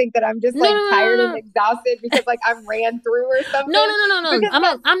people to think that I'm just like tired and exhausted because like I'm ran through or something. No.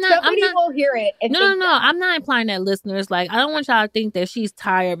 Because somebody will hear it. And No. I'm not implying that, listeners. Like, I don't want y'all to think that she's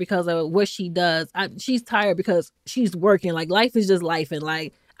tired because of what she does. She's tired because she's working. Like, life is just life, and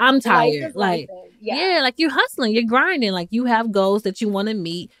like, I'm tired. Like, like you're hustling, you're grinding. Like, you have goals that you want to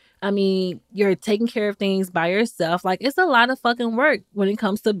meet. I mean, you're taking care of things by yourself. Like, it's a lot of fucking work when it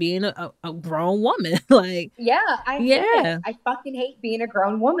comes to being a grown woman. Like, I hate it. I fucking hate being a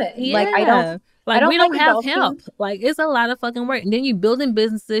grown woman. Yeah. Like, I don't we don't have adulting. help. Like, it's a lot of fucking work. And then you building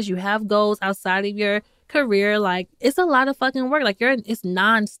businesses, you have goals outside of your career. Like, it's a lot of fucking work. Like, it's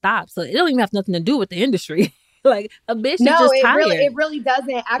nonstop. So it don't even have nothing to do with the industry. Like, a bitch is just tired. It really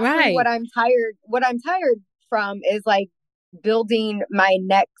doesn't. Actually, what I'm tired from is like building my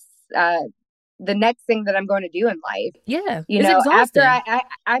next the next thing that I'm going to do in life. Yeah. You know, exhausting. After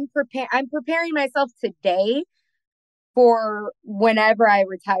I'm preparing myself today for whenever I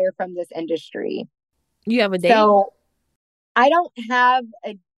retire from this industry. You have a date? So I don't have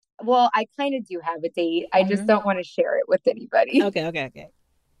I kind of do have a date. I just don't want to share it with anybody. Okay.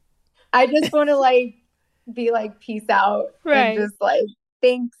 I just want to like be like, peace out. Right. And just like,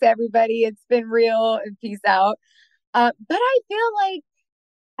 thanks everybody. It's been real, and peace out. But I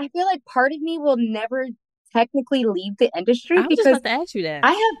feel like part of me will never technically leave the industry. I was just about to ask you that.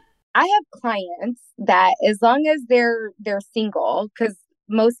 I have clients that as long as they're single, because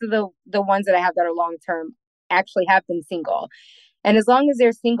most of the ones that I have that are long term actually have been single, and as long as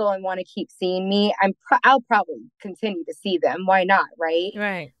they're single and want to keep seeing me, I'll probably continue to see them. Why not, right?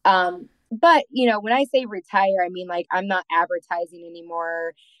 Right. But you know, when I say retire, I mean like I'm not advertising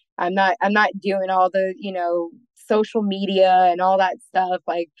anymore. I'm not doing all the, you know, social media and all that stuff.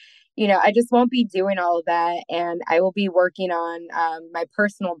 Like, you know, I just won't be doing all of that. And I will be working on my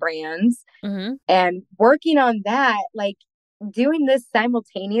personal brands and working on that, like doing this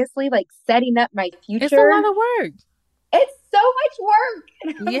simultaneously, like setting up my future. It's a lot of work. It's so much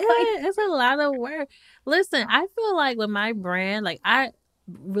work. Yeah, it's a lot of work. Listen, I feel like with my brand, like I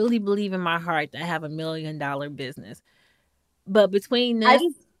really believe in my heart that I have $1 million business. But between this,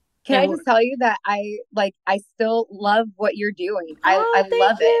 Can I just tell you that I still love what you're doing. I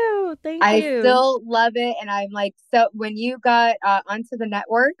love it. Thank I you. still love it. And I'm like, so when you got onto the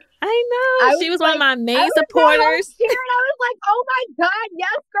network, I know she was one of my main supporters. I was like, oh my God,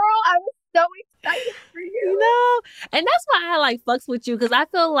 yes, girl. I was so excited for you. You know, and that's why I like fucks with you, because I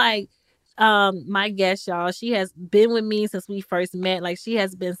feel like my guest, y'all, she has been with me since we first met. Like, she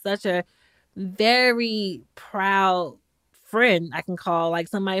has been such a very proud friend, I can call, like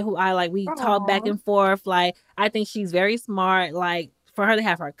somebody who I like, we talk back and forth. Like, I think she's very smart. Like, for her to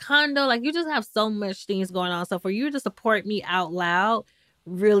have her condo, like, you just have so much things going on. So for you to support me out loud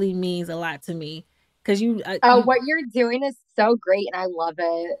really means a lot to me, because what you're doing is so great, and I love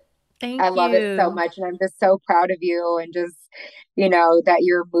it. Thank you. I love it so much, and I'm just so proud of you, and just, you know, that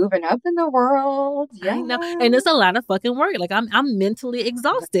you're moving up in the world. Yeah. I know, and it's a lot of fucking work. Like, I'm mentally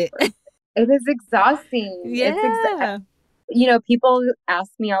exhausted. It is exhausting. Yeah. You know, people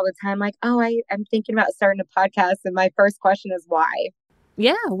ask me all the time, like, oh, I'm thinking about starting a podcast. And my first question is why?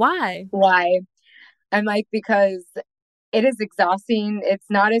 Yeah, why? Why? I'm like, because it is exhausting. It's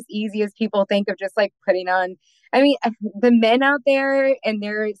not as easy as people think of just like putting on. I mean, the men out there and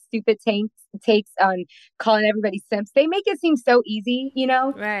their stupid takes on calling everybody simps, they make it seem so easy, you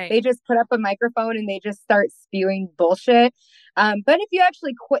know? Right. They just put up a microphone and they just start spewing bullshit. But if you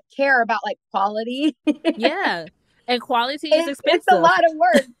actually care about like quality. Yeah. And quality is expensive. It's a lot of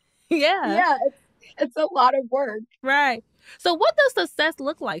work. Yeah. Yeah. It's a lot of work. Right. So what does success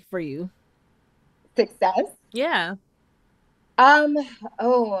look like for you? Success? Yeah.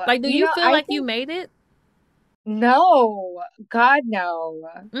 Like, do you feel like you made it? No. God, no.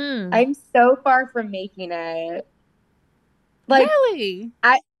 I'm so far from making it. Like, really?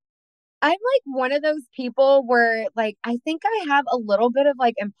 I'm like one of those people where like I think I have a little bit of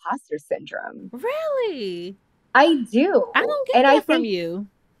like imposter syndrome. Really? I do. I don't get that from you.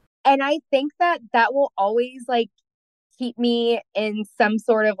 And I think that will always like keep me in some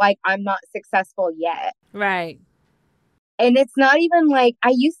sort of like, I'm not successful yet. Right. And it's not even like,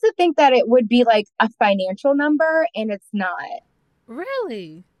 I used to think that it would be like a financial number, and it's not.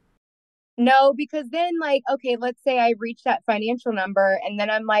 Really? No, because then like, okay, let's say I reach that financial number, and then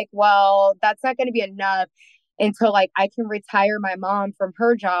I'm like, well, that's not going to be enough until like I can retire my mom from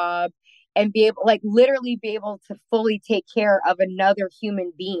her job and be able, like, literally be able to fully take care of another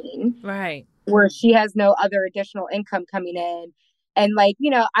human being. Right. Where she has no other additional income coming in. And like, you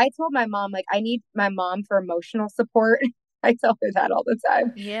know, I told my mom, like, I need my mom for emotional support. I tell her that all the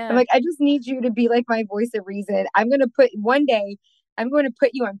time. Yeah. I'm like, I just need you to be like my voice of reason. One day, I'm going to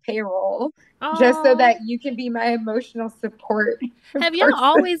put you on payroll just so that you can be my emotional support. Have y'all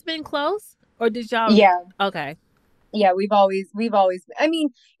always been close? Or did y'all? Yeah. Okay. Yeah, we've always, I mean,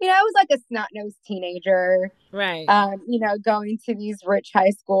 you know, I was like a snot-nosed teenager. Right. You know, going to these rich high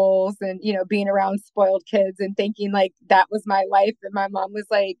schools and, you know, being around spoiled kids and thinking like that was my life. And my mom was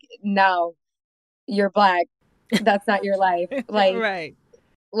like, no, you're Black. That's not your life. Like, right.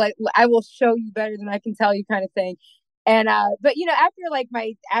 Like, I will show you better than I can tell you, kind of thing. And, but you know,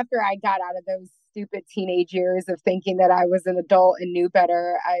 after I got out of those stupid teenage years of thinking that I was an adult and knew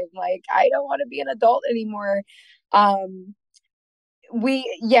better, I'm like, I don't want to be an adult anymore. We've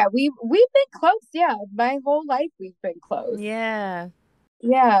been close. Yeah. My whole life we've been close. Yeah.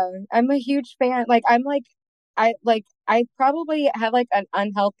 Yeah. I'm a huge fan. I probably have like an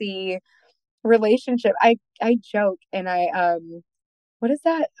unhealthy relationship. I joke and what is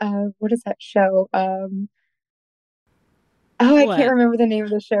that show? I can't remember the name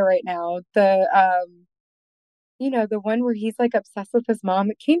of the show right now. You know, the one where he's like obsessed with his mom.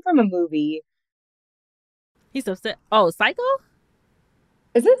 It came from a movie. He's upset. Oh, Psycho?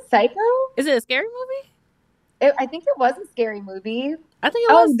 Is it Psycho? Is it a scary movie? I think it was a scary movie. I think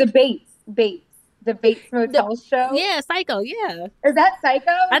it was. Oh, the Bates Motel show. Yeah, Psycho. Yeah. Is that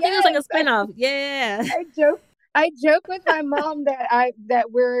Psycho? I think it was like a spinoff. Yeah. I joke with my mom that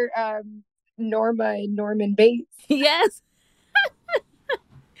we're Norma and Norman Bates. Yes.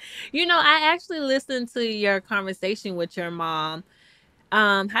 You know, I actually listened to your conversation with your mom.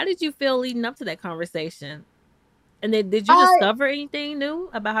 How did you feel leading up to that conversation? And then did you discover anything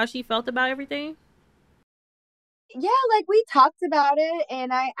new about how she felt about everything? Yeah, like we talked about it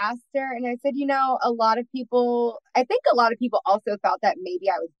and I asked her and I said, you know, I think a lot of people also felt that maybe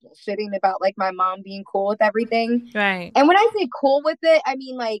I was bullshitting about like my mom being cool with everything. Right. And when I say cool with it, I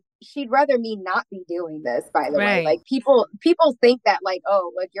mean like she'd rather me not be doing this, by the way. Like people think that like,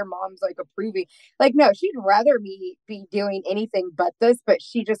 oh, like your mom's like approving. Like, no, she'd rather me be doing anything but this, but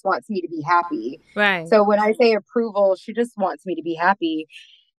she just wants me to be happy. Right. So when I say approval, she just wants me to be happy.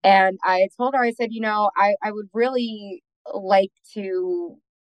 And I told her, I said, you know, I would really like to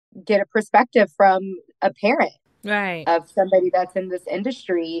get a perspective from a parent, right, of somebody that's in this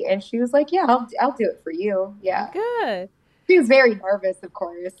industry. And she was like, yeah, I'll do it for you. Yeah. Good. She was very nervous, of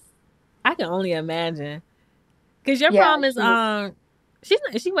course. I can only imagine. Because your mom is,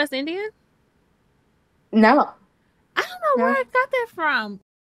 is she West Indian? No. I don't know where I got that from.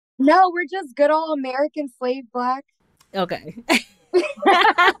 No, we're just good old American slave Black. Okay.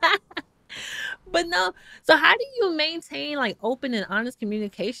 But no, so how do you maintain like open and honest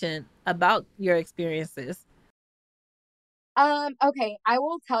communication about your experiences? Okay, I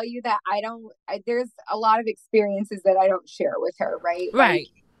will tell you that there's a lot of experiences that I don't share with her, right? Right.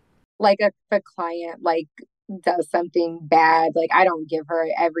 Like if a client like does something bad, like I don't give her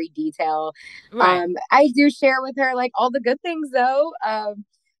every detail. Right. I do share with her like all the good things though.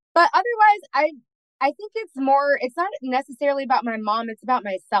 But otherwise I think it's not necessarily about my mom, it's about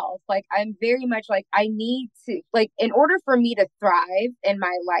myself. Like I'm very much like I need to, like, in order for me to thrive in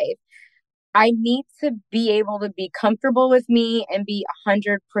my life, I need to be able to be comfortable with me and be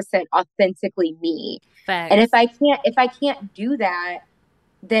 100% authentically me. Facts. And if I can't do that,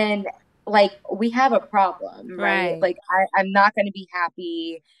 then like we have a problem, right? Like I'm not going to be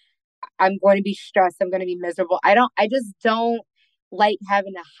happy. I'm going to be stressed. I'm going to be miserable. I just don't like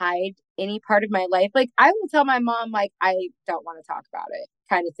having to hide any part of my life. Like I will tell my mom, like, I don't want to talk about it,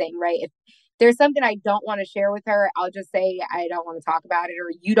 kind of thing, right? If there's something I don't want to share with her, I'll just say, I don't want to talk about it,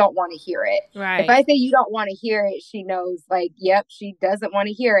 or you don't want to hear it. Right. If I say you don't want to hear it, she knows, like, yep, she doesn't want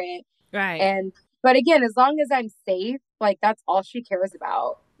to hear it. Right. But again, as long as I'm safe, like that's all she cares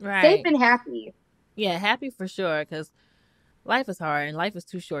about. Right. Safe and happy. Yeah, happy for sure, because life is hard and life is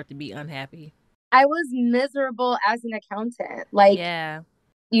too short to be unhappy. I was miserable as an accountant. Like, yeah,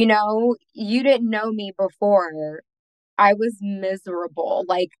 you know, you didn't know me before. I was miserable.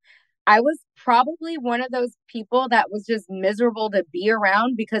 Like, I was probably one of those people that was just miserable to be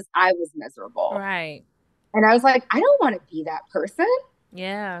around because I was miserable. Right. And I was like, I don't want to be that person.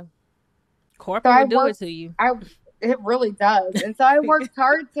 Yeah. Corporate will do it to you. It really does. And so I worked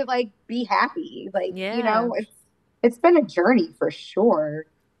hard to like be happy. Like, you know, it's been a journey for sure.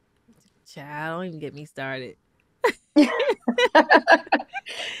 Child, don't even get me started. It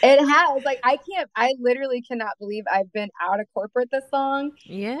has. Like, I literally cannot believe I've been out of corporate this long.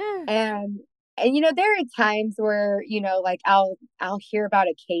 Yeah. And you know, there are times where, you know, like I'll hear about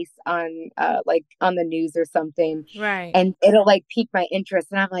a case on like on the news or something. Right. And it'll like pique my interest.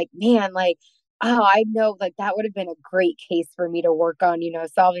 And I'm like, man, like, oh, I know, like that would have been a great case for me to work on, you know,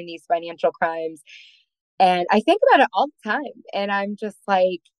 solving these financial crimes. And I think about it all the time. And I'm just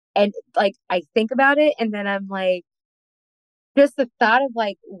like, and like I think about it and then I'm like, just the thought of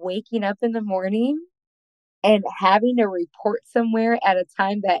like waking up in the morning and having to report somewhere at a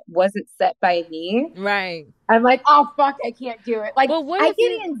time that wasn't set by me. Right. I'm like, oh, fuck, I can't do it. Like, well, I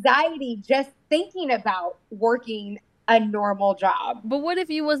get anxiety just thinking about working a normal job. But what if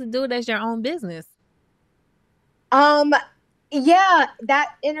you was to do it as your own business? Yeah,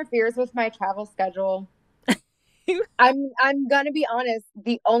 that interferes with my travel schedule. I'm gonna be honest.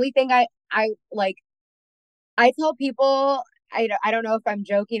 The only thing I like, I tell people, I don't know if I'm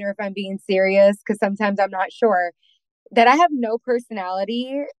joking or if I'm being serious, because sometimes I'm not sure, that I have no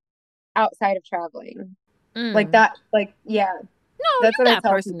personality outside of traveling. Like that, like, yeah. No, that's you what I got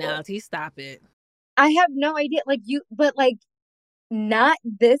tell personality. people. Stop it. I have no idea. Like but like not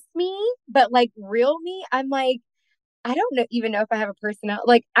this me, but like real me. I'm like, I don't even know if I have a personality.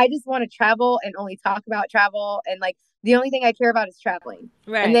 Like, I just want to travel and only talk about travel. And like, the only thing I care about is traveling.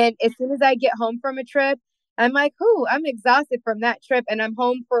 Right. And then as soon as I get home from a trip, I'm like, I'm exhausted from that trip. And I'm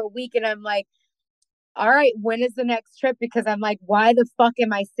home for a week and I'm like, all right, when is the next trip? Because I'm like, why the fuck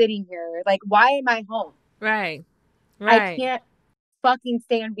am I sitting here? Like, why am I home? Right. I can't fucking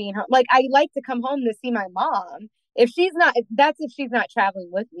stand being home. Like, I like to come home to see my mom. If she's not traveling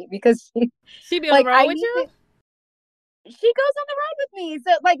with me, because she be on the road with you? She goes on the road with me.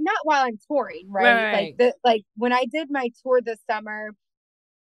 So like, not while I'm touring, right? Like when I did my tour this summer,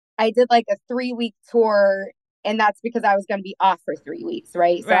 I did like a 3-week tour, and that's because I was going to be off for 3 weeks,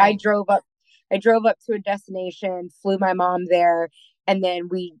 right? So I drove up to a destination, flew my mom there, and then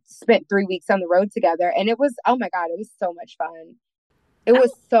we spent 3 weeks on the road together. And it was, oh my God, it was so much fun. It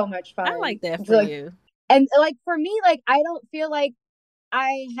was so much fun. I like that for you. And like, for me, like, I don't feel like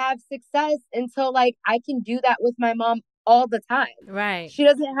I have success until like I can do that with my mom all the time. Right. She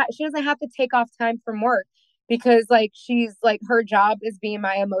doesn't have to take off time from work, because like she's like, her job is being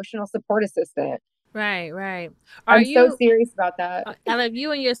my emotional support assistant. Right. I'm so serious about that. Out of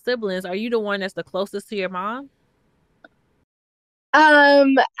you and your siblings, are you the one that's the closest to your mom?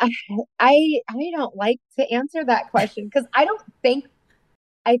 I don't like to answer that question, because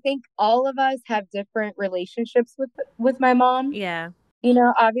I think all of us have different relationships with my mom. Yeah. You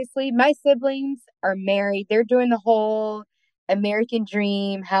know, obviously my siblings are married. They're doing the whole American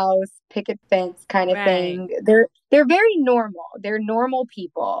dream, house, picket fence kind of thing. They're very normal. They're normal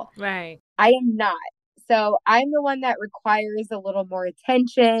people. Right. I am not. So I'm the one that requires a little more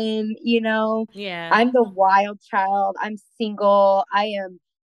attention, you know? Yeah. I'm the wild child. I'm single.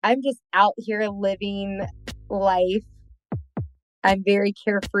 I'm just out here living life. I'm very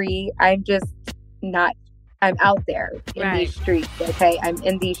carefree. I'm out there in these streets, okay? I'm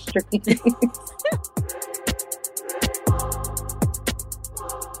in these streets.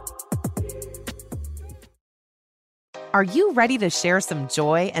 Are you ready to share some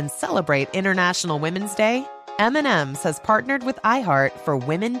joy and celebrate International Women's Day? M&M's has partnered with iHeart for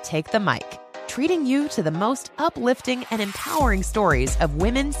Women Take the Mic, treating you to the most uplifting and empowering stories of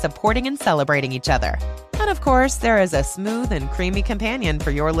women supporting and celebrating each other. And of course, there is a smooth and creamy companion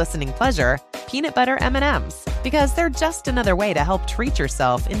for your listening pleasure, peanut butter M&Ms, because they're just another way to help treat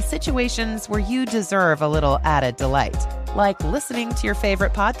yourself in situations where you deserve a little added delight, like listening to your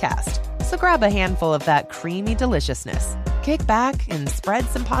favorite podcast. So grab a handful of that creamy deliciousness. Kick back and spread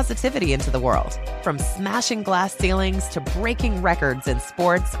some positivity into the world. From smashing glass ceilings to breaking records in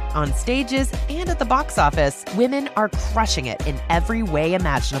sports, on stages, and at the box office, women are crushing it in every way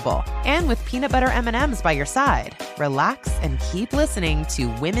imaginable. And with peanut butter M&Ms by your side, relax and keep listening to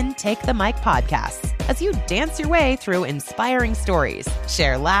Women Take the Mic podcasts as you dance your way through inspiring stories,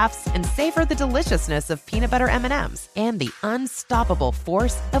 share laughs, and savor the deliciousness of peanut butter M&Ms and the unstoppable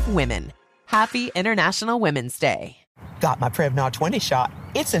force of women. Happy International Women's Day. Got my Prevnar 20 shot.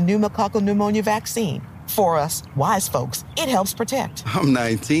 It's a pneumococcal pneumonia vaccine. For us, wise folks, it helps protect. I'm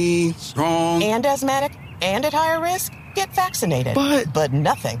 19, strong. And asthmatic, and at higher risk. Get vaccinated. But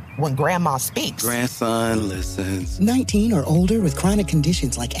nothing when grandma speaks. Grandson listens. 19 or older with chronic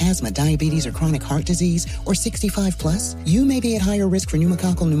conditions like asthma, diabetes, or chronic heart disease, or 65 plus, you may be at higher risk for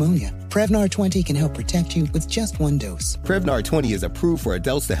pneumococcal pneumonia. Prevnar 20 can help protect you with just one dose. Prevnar 20 is approved for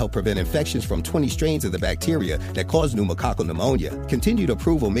adults to help prevent infections from 20 strains of the bacteria that cause pneumococcal pneumonia. Continued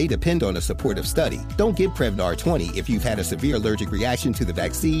approval may depend on a supportive study. Don't get Prevnar 20 if you've had a severe allergic reaction to the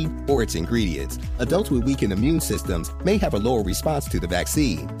vaccine or its ingredients. Adults with weakened immune systems may have a lower response to the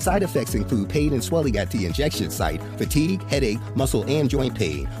vaccine. Side effects include pain and swelling at the injection site, fatigue, headache, muscle, and joint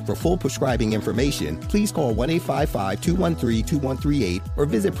pain. For full prescribing information, please call 1-855-213-2138 or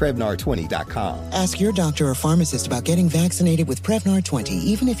visit Prevnar20.com. Ask your doctor or pharmacist about getting vaccinated with Prevnar 20,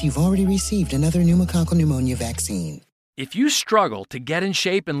 even if you've already received another pneumococcal pneumonia vaccine. If you struggle to get in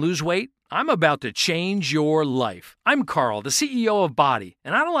shape and lose weight, I'm about to change your life. I'm Carl, the CEO of Body,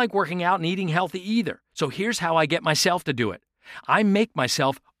 and I don't like working out and eating healthy either. So here's how I get myself to do it. I make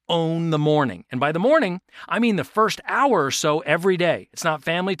myself own the morning. And by the morning, I mean the first hour or so every day. It's not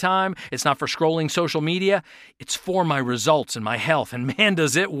family time. It's not for scrolling social media. It's for my results and my health. And man,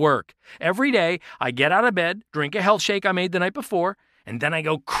 does it work. Every day, I get out of bed, drink a health shake I made the night before, and then I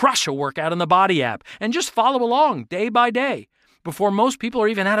go crush a workout in the Body app and just follow along day by day. Before most people are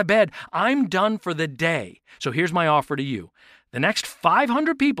even out of bed, I'm done for the day. So here's my offer to you. The next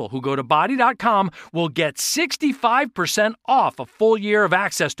 500 people who go to Body.com will get 65% off a full year of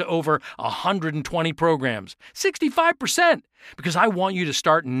access to over 120 programs. 65%! Because I want you to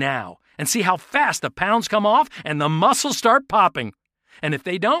start now and see how fast the pounds come off and the muscles start popping. And if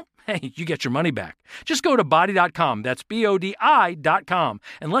they don't, hey, you get your money back. Just go to Body.com, that's BODI.com,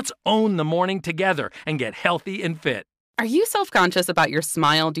 and let's own the morning together and get healthy and fit. Are you self-conscious about your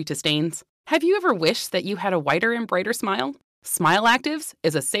smile due to stains? Have you ever wished that you had a whiter and brighter smile? Smile Actives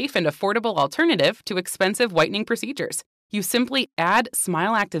is a safe and affordable alternative to expensive whitening procedures. You simply add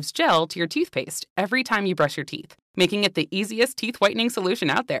Smile Actives gel to your toothpaste every time you brush your teeth, making it the easiest teeth whitening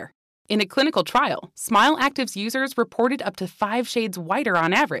solution out there. In a clinical trial, Smile Actives users reported up to 5 shades whiter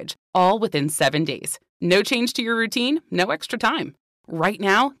on average, all within 7 days. No change to your routine, no extra time. Right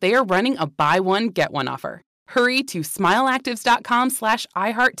now, they are running a buy one, get one offer. Hurry to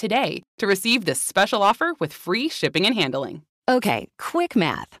smileactives.com/iHeart today to receive this special offer with free shipping and handling. Okay, quick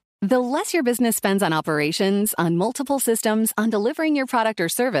math. The less your business spends on operations, on multiple systems, on delivering your product or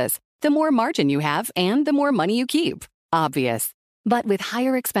service, the more margin you have and the more money you keep. Obvious. But with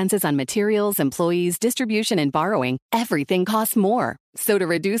higher expenses on materials, employees, distribution, and borrowing, everything costs more. So to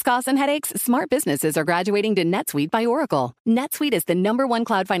reduce costs and headaches, smart businesses are graduating to NetSuite by Oracle. NetSuite is the #1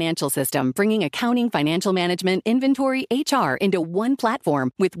 cloud financial system, bringing accounting, financial management, inventory, HR into one platform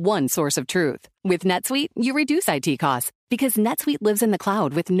with one source of truth. With NetSuite, you reduce IT costs because NetSuite lives in the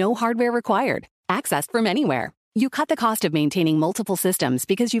cloud with no hardware required, accessed from anywhere. You cut the cost of maintaining multiple systems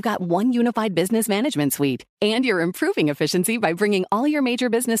because you've got one unified business management suite. And you're improving efficiency by bringing all your major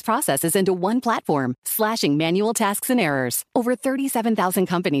business processes into one platform, slashing manual tasks and errors. Over 37,000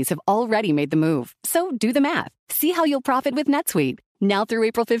 companies have already made the move. So do the math. See how you'll profit with NetSuite. Now through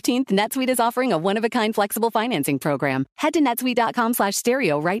April 15th, NetSuite is offering a one-of-a-kind flexible financing program. Head to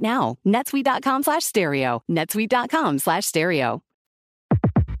netsuite.com/stereo right now. netsuite.com/stereo. netsuite.com/stereo.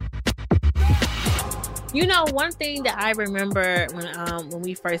 You know, one thing that I remember when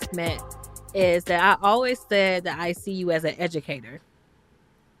we first met is that I always said that I see you as an educator.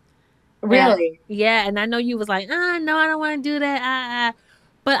 Really? Yeah, and I know you was like, no, I don't want to do that.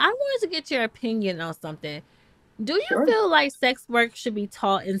 But I wanted to get your opinion on something. Do you feel like sex work should be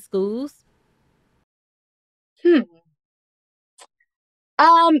taught in schools? No.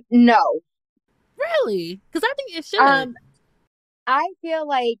 Really? Because I think it should. I feel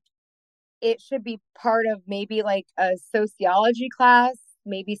like it should be part of maybe like a sociology class,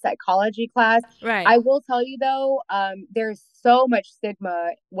 maybe psychology class. Right. I will tell you though, there's so much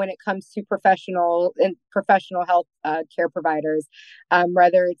stigma when it comes to professional health care providers,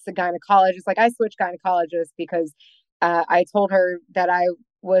 whether it's a gynecologist. Like I switched gynecologists because I told her that I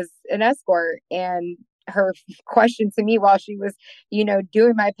was an escort, and her question to me while she was,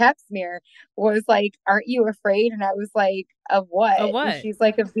 doing my pap smear was like, "Aren't you afraid?" And I was like, "Of what?" And she's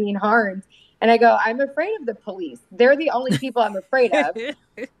like, "Of being harmed." And I go, "I'm afraid of the police. They're the only people I'm afraid of."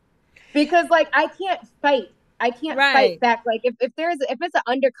 Because like, I can't fight. I can't fight back. Like if it's an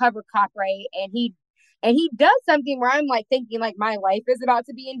undercover cop, right? And he does something where I'm like thinking like my life is about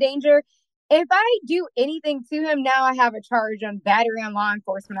to be in danger. If I do anything to him, now I have a charge on battery on law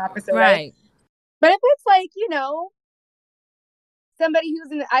enforcement officer. Right. But if it's like, somebody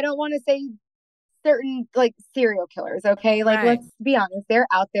who's I don't want to say certain like serial killers, okay? Like let's be honest, they're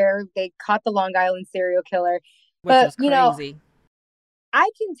out there. They caught the Long Island serial killer. which is crazy. I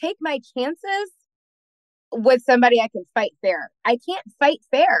can take my chances with somebody I can fight fair. I can't fight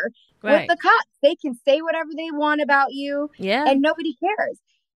fair with the cops. They can say whatever they want about you, and nobody cares.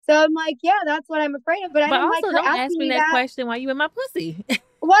 So I'm like, yeah, that's what I'm afraid of. But I don't like her don't asking ask me that question while you in my pussy.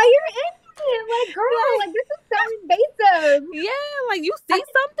 While you're in it, like, girl, like this is so invasive. Yeah, like you see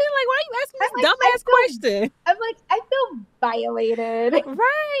something, like why are you asking this dumbass question? I'm like, I feel violated.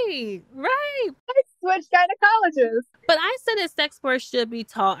 Right. I switched gynecologists. But I said that sex work should be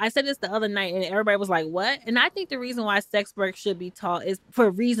taught. I said this the other night and everybody was like, what? And I think the reason why sex work should be taught is for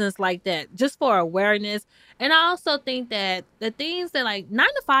reasons like that, just for awareness. And I also think that the things that like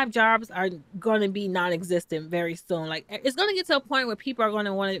 9-to-5 jobs are going to be non-existent very soon. Like it's going to get to a point where people are going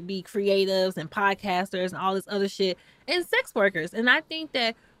to want to be creatives and podcasters and all this other shit and sex workers. And I think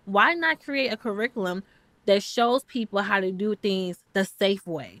that why not create a curriculum that shows people how to do things the safe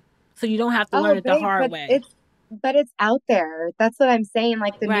way? So you don't have to learn it the hard way. But it's out there. That's what I'm saying.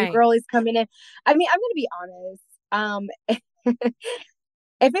 Like the new girl is coming in. I mean, I'm going to be honest.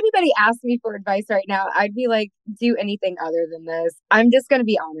 If anybody asked me for advice right now, I'd be like, do anything other than this. I'm just going to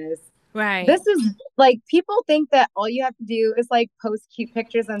be honest. Right. This is like, people think that all you have to do is like post cute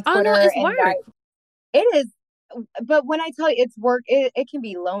pictures on Twitter. Oh, no, it's work. It is. But when I tell you it's work, it can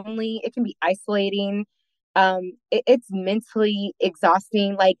be lonely. It can be isolating. It's mentally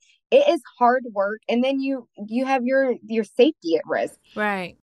exhausting. Like it is hard work. And then you have your safety at risk.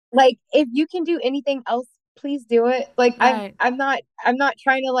 Right. Like if you can do anything else, please do it. Like I'm not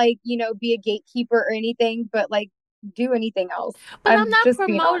trying to like, be a gatekeeper or anything, but like do anything else. But I'm not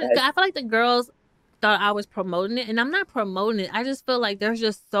promoting. I feel like the girls thought I was promoting it, and I'm not promoting it. I just feel like there's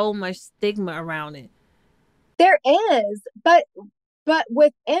just so much stigma around it. There is, but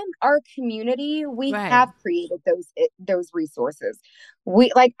within our community, we have created those resources.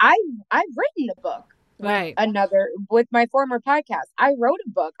 I've written a book with my former podcast. I wrote a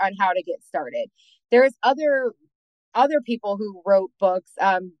book on how to get started. There's other people who wrote books,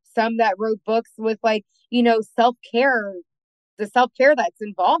 some that wrote books with like, self-care, the self-care that's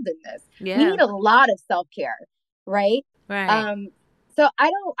involved in this. We need a lot of self-care, right? So I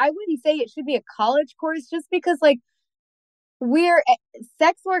wouldn't say it should be a college course just because like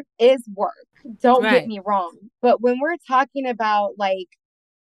sex work is work. Don't get me wrong. But when we're talking about like,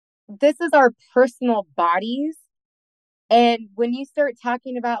 this is our personal bodies. And when you start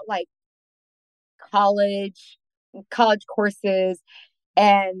talking about like college courses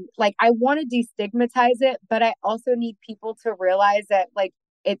and like, I want to destigmatize it, but I also need people to realize that like,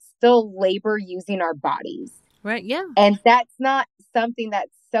 it's still labor using our bodies. Right. Yeah. And that's not something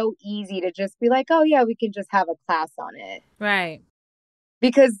that's so easy to just be like, oh yeah, we can just have a class on it. Right.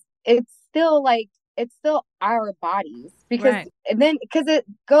 Because it's still our bodies. Because it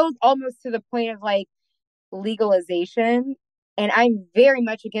goes almost to the point of like legalization. And I'm very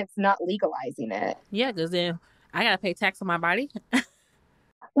much against not legalizing it. Yeah, because then I got to pay tax on my body.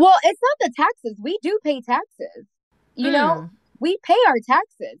 Well, it's not the taxes. We do pay taxes. You know, we pay our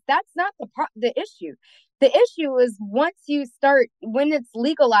taxes. That's not the issue. The issue is when it's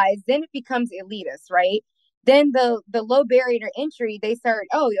legalized, then it becomes elitist, right? Then the low barrier to entry, they start,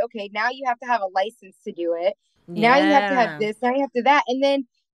 oh, okay, now you have to have a license to do it. Now you have to have this, now you have to that. And then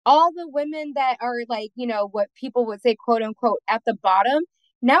all the women that are like, what people would say, quote unquote, at the bottom,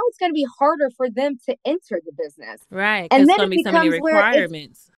 now it's going to be harder for them to enter the business. Right. And then it becomes so many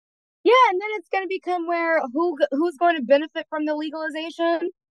requirements. Yeah. And then it's going to become where who's going to benefit from the legalization?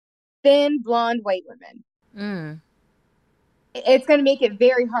 Thin, blonde, white women. It's going to make it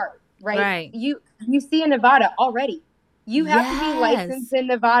very hard, right? You see in Nevada already, you have to be licensed in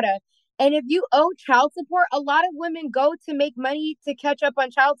Nevada. And if you owe child support, a lot of women go to make money to catch up on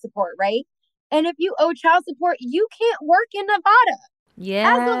child support, right? And if you owe child support, you can't work in Nevada.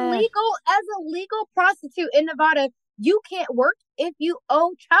 Yeah. As a legal prostitute in Nevada, you can't work if you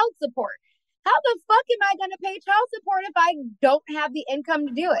owe child support. How the fuck am I going to pay child support if I don't have the income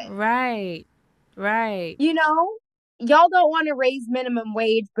to do it? Right. Y'all don't want to raise minimum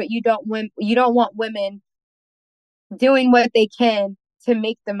wage, but you don't want women doing what they can to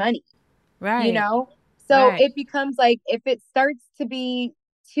make the money. Right. So it becomes like, if it starts to be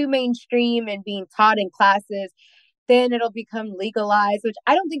too mainstream and being taught in classes, then it'll become legalized, which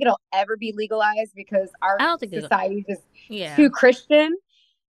I don't think it'll ever be legalized because our society is just too Christian.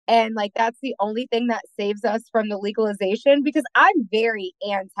 And like, that's the only thing that saves us from the legalization, because I'm very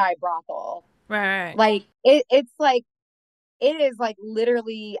anti-brothel. Right. Like it's like, it is like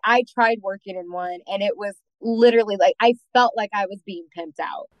literally, I tried working in one and it was literally like, I felt like I was being pimped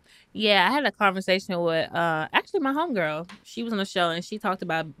out. Yeah, I had a conversation with actually my homegirl. She was on the show and she talked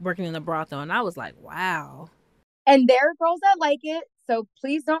about working in a brothel, and I was like, wow. And there are girls that like it. So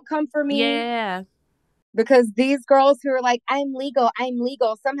please don't come for me. Yeah. Because these girls who are like, I'm legal,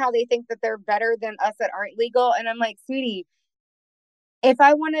 somehow they think that they're better than us that aren't legal. And I'm like, sweetie, if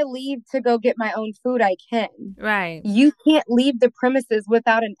I want to leave to go get my own food, I can. Right. You can't leave the premises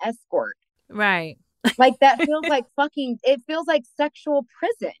without an escort. Right. Like that feels like it feels like sexual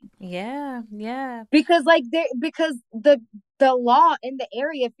prison. Yeah. Yeah. Because the law in the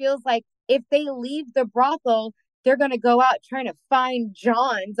area feels like if they leave the brothel, they're going to go out trying to find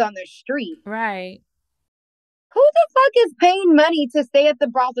Johns on the street. Right. Who the fuck is paying money to stay at the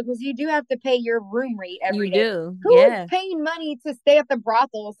brothel? Because you do have to pay your room rate every day. You do. Who yeah. is paying money to stay at the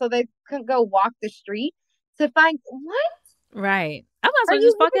brothel so they can go walk the street to find what? Right. I might as Are well you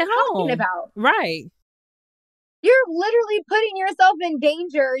just fuck even at home. talking about? Right. You're literally putting yourself in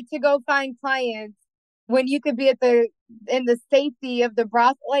danger to go find clients when you could be in the safety of the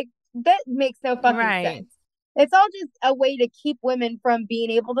brothel. Like that makes no fucking sense. It's all just a way to keep women from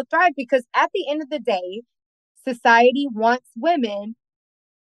being able to thrive because at the end of the day, society wants women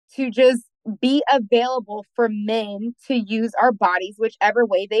to just be available for men to use our bodies whichever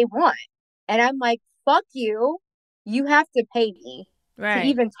way they want. And I'm like, fuck you. You have to pay me to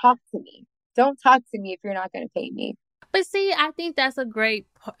even talk to me. Don't talk to me if you're not going to pay me. But see, I think that's a great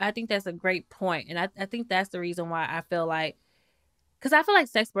point. And I think that's the reason why I feel like, because I feel like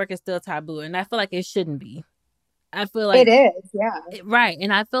sex work is still taboo and I feel like it shouldn't be. I feel like it is, yeah. Right.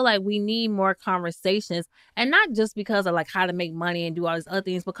 And I feel like we need more conversations, and not just because of like how to make money and do all these other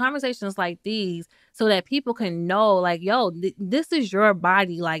things, but conversations like these so that people can know like, yo, this is your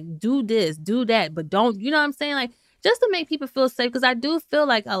body. Like, do this, do that, but don't, you know what I'm saying? Like, just to make people feel safe. Because I do feel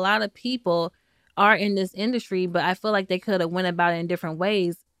like a lot of people are in this industry, but I feel like they could have went about it in different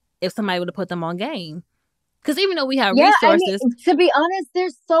ways if somebody would have put them on game. Because even though we have resources. I mean, to be honest,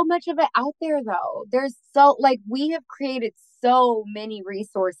 there's so much of it out there, though. There's we have created so many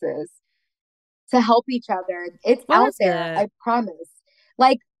resources to help each other. It's out there, I promise.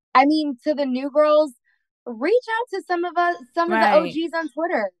 Like, I mean, to the new girls, reach out to some of the OGs on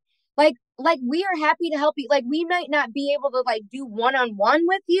Twitter. Like we are happy to help you. Like, we might not be able to like do one-on-one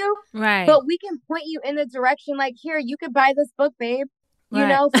with you, but we can point you in the direction. Like, here, you could buy this book, babe. You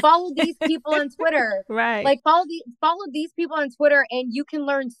know, follow these people on Twitter. Like follow these people on Twitter and you can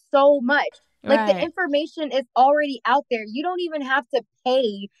learn so much. Like the information is already out there. You don't even have to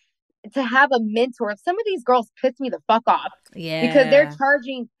pay to have a mentor. Some of these girls piss me the fuck off. Yeah. Because they're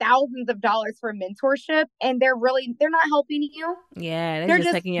charging thousands of dollars for mentorship and they're not helping you. Yeah, they're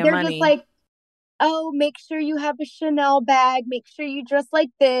just taking your money. They're just like, oh, make sure you have a Chanel bag. Make sure you dress like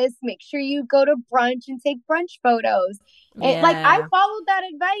this. Make sure you go to brunch and take brunch photos. And like, I followed that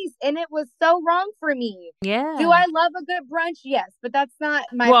advice and it was so wrong for me. Yeah. Do I love a good brunch? Yes, but that's not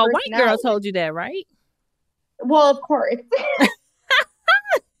my white girl told you that, right? Well, of course.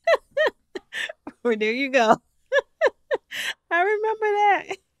 Well, there you go. I remember that.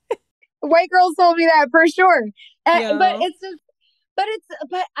 White girls told me that for sure. But it's just,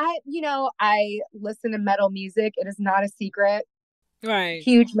 but I listen to metal music. It is not a secret. Right.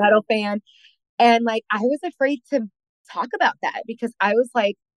 Huge metal fan. And like, I was afraid to talk about that because I was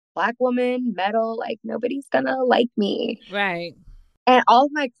like, Black woman, metal, like nobody's gonna like me. Right. And all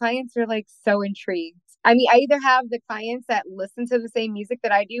of my clients are like so intrigued. I mean, I either have the clients that listen to the same music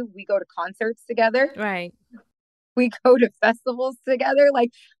that I do. We go to concerts together. Right. We go to festivals together.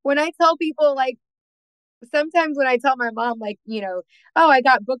 Like when I tell people, like, sometimes when I tell my mom, like, you know, oh, I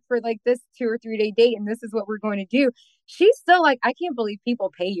got booked for like this 2 or 3 day date and this is what we're going to do. She's still like, I can't believe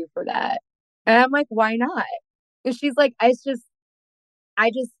people pay you for that. And I'm like, why not? And she's like, I just,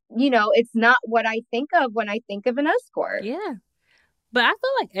 you know, it's not what I think of when I think of an escort. Yeah. But I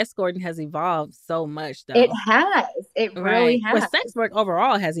feel like escorting has evolved so much, though. It has. It really has. But sex work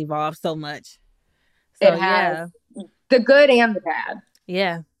overall has evolved so much. So, it has. Yeah. The good and the bad.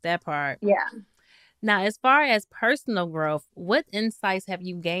 Yeah, that part. Yeah. Now, as far as personal growth, what insights have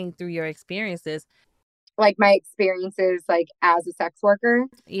you gained through your experiences? Like my experiences, like as a sex worker?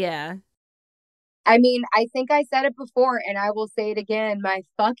 Yeah. I mean, I think I said it before and I will say it again. My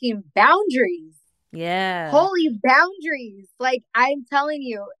fucking boundaries. Yeah. Holy boundaries. Like, I'm telling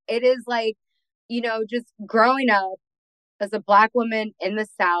you, it is like, you know, just growing up as a Black woman in the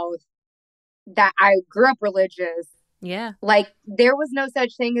South, that I grew up religious. Yeah. Like, there was no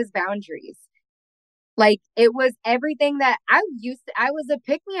such thing as boundaries. Like, it was everything that I was a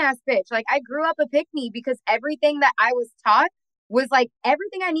pick-me-ass bitch. Like, I grew up a pick-me because everything that I was taught was like,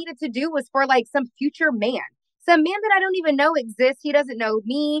 everything I needed to do was for like some future man. Some man that I don't even know exists. He doesn't know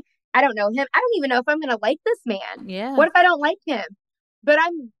me. I don't know him. I don't even know if I'm going to like this man. Yeah. What if I don't like him? but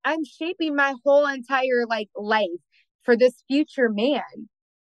I'm shaping my whole entire like life for this future man.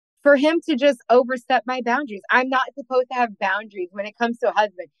 For him to just overstep my boundaries. I'm not supposed to have boundaries when it comes to a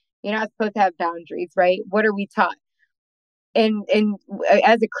husband. You're not supposed to have boundaries, right? What are we taught? And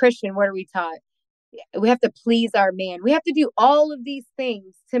as a Christian, what are we taught? We have to please our man. We have to do all of these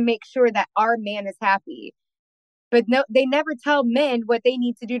things to make sure that our man is happy. But no, they never tell men what they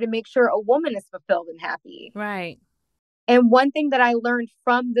need to do to make sure a woman is fulfilled and happy. Right. And one thing that I learned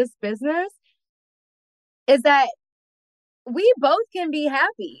from this business is that we both can be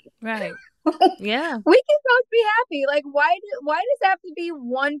happy. Right. Yeah. We can both be happy. Like, why does it have to be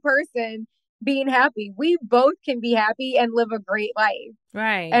one person being happy? We both can be happy and live a great life.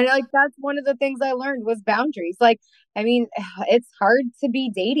 Right. And like, that's one of the things I learned was boundaries. Like, I mean, it's hard to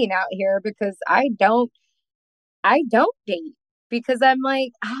be dating out here because I don't date because I'm like,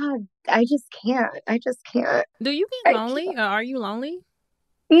 I just can't. Do you get lonely or are you lonely?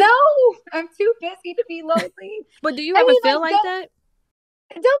 No, I'm too busy to be lonely. But do you ever feel like that?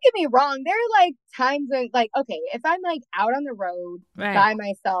 Don't get me wrong. There are like times when like, okay, if I'm like out on the road by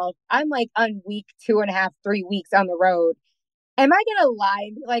myself, I'm like on week 2.5, 3 weeks on the road. Am I going to lie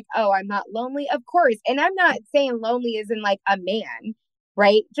and be like, oh, I'm not lonely? Of course. And I'm not saying lonely as in like a man,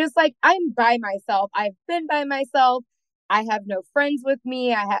 right? Just like I'm by myself. I've been by myself. I have no friends with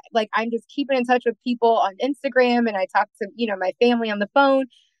me. I'm just keeping in touch with people on Instagram and I talk to, my family on the phone,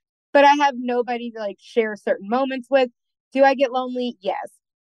 but I have nobody to like share certain moments with. Do I get lonely? Yes.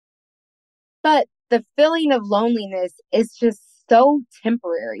 But the feeling of loneliness is just so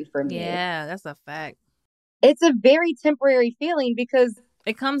temporary for me. Yeah, that's a fact. It's a very temporary feeling because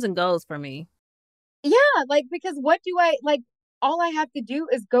it comes and goes for me. Yeah, like, because what do I like? All I have to do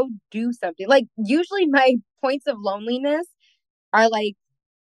is go do something. Like, usually my points of loneliness are like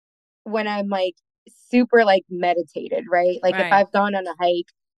when I'm like super like meditated, right? Like if I've gone on a hike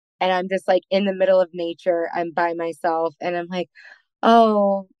and I'm just like in the middle of nature, I'm by myself and I'm like,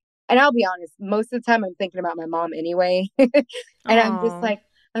 oh, and I'll be honest, most of the time I'm thinking about my mom anyway. And I'm just like,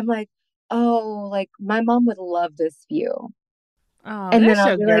 oh, like my mom would love this view. Oh, and that's then I'll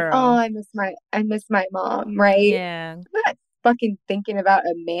your be girl. like, oh, I miss my mom, right? Yeah. I'm not fucking thinking about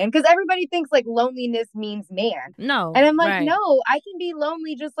a man because everybody thinks like loneliness means man. No. And I'm like, no, I can be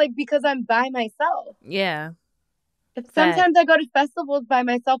lonely just like because I'm by myself. Yeah. Sometimes I go to festivals by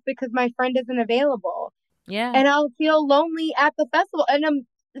myself because my friend isn't available. Yeah. And I'll feel lonely at the festival and I'm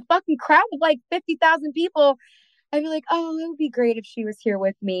a fucking crowd of like 50,000 people. I'd be like, oh, it would be great if she was here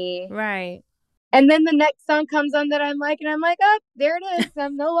with me. Right. And then the next song comes on that I'm like, and I'm like, oh, there it is.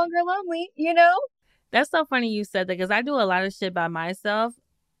 I'm no longer lonely, That's so funny you said that because I do a lot of shit by myself.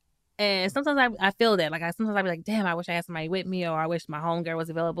 And sometimes I feel that. Like, sometimes I be like, damn, I wish I had somebody with me or I wish my homegirl was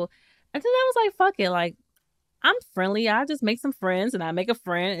available. And then I was like, fuck it. Like, I'm friendly. I just make some friends and I make a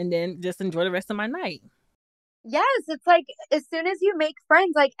friend and then just enjoy the rest of my night. Yes, it's like as soon as you make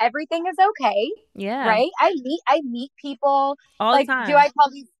friends, like everything is okay. Yeah. Right? I meet people all like, the time. Do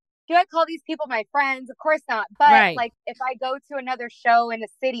I call these people my friends? Of course not. But like if I go to another show in a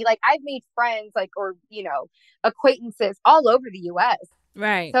city, like I've made friends like or acquaintances all over the US.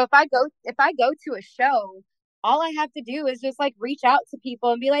 Right. So if I go to a show, all I have to do is just like reach out to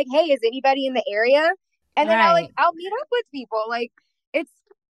people and be like, hey, is anybody in the area? And then I'll meet up with people. Like it's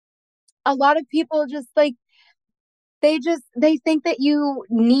a lot of people just like they think that you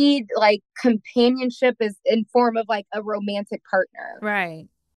need like companionship is in form of like a romantic partner. Right.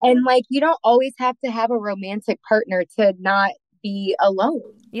 And like you don't always have to have a romantic partner to not be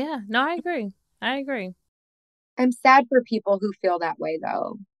alone. Yeah. No, I agree. I'm sad for people who feel that way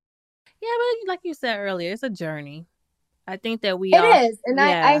though. Yeah, but like you said earlier, it's a journey. I think that it is. And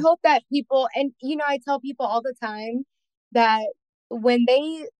I hope that people, and I tell people all the time that when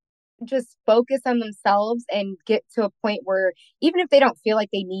they just focus on themselves and get to a point where even if they don't feel like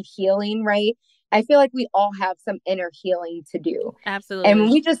they need healing, right? I feel like we all have some inner healing to do. Absolutely. And when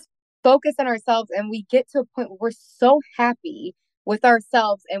we just focus on ourselves and we get to a point where we're so happy with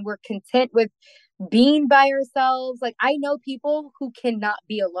ourselves and we're content with being by ourselves. Like I know people who cannot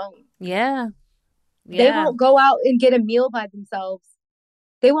be alone. Yeah. They won't go out and get a meal by themselves.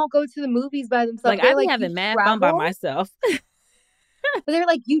 They won't go to the movies by themselves. Like, I be having mad fun by myself. But they're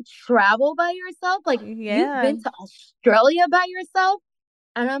like, you travel by yourself? Like, you've been to Australia by yourself?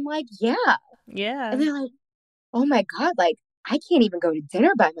 And I'm like, yeah. Yeah. And they're like, oh my God, like, I can't even go to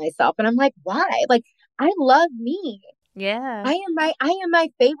dinner by myself. And I'm like, why? Like, I love me. Yeah. I am my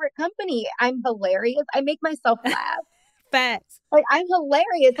favorite company. I'm hilarious. I make myself laugh. Facts. Like, I'm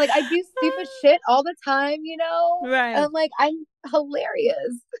hilarious. Like, I do stupid shit all the time, you know? Right. And like, I'm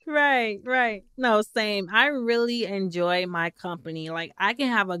hilarious. Right. No, same. I really enjoy my company. Like, I can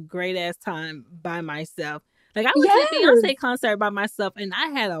have a great ass time by myself. Like, I went to the Beyonce concert by myself and I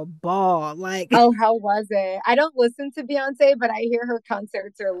had a ball. Like, oh, how was it? I don't listen to Beyonce, but I hear her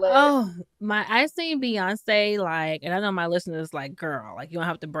concerts are lit. oh, I seen Beyonce, like, and I know my listeners like, girl, like, you don't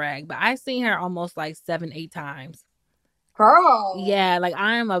have to brag, but I seen her almost like 7-8 times. Girl. Yeah, like,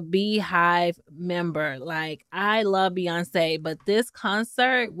 I am a Beehive member. Like, I love Beyonce, but this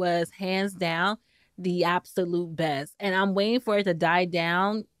concert was hands down the absolute best. And I'm waiting for it to die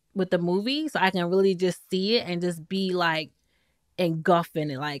down with the movie so I can really just see it and just be like engulfed in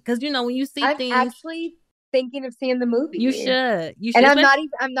it. Like, because, you know, when you see I'm things, actually thinking of seeing the movie. you should. And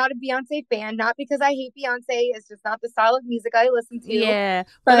I'm not a Beyonce fan, not because I hate Beyonce. It's just not the style of music I listen to. Yeah.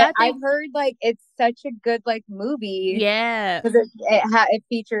 But I've heard like it's such a good like movie. Yeah. Because it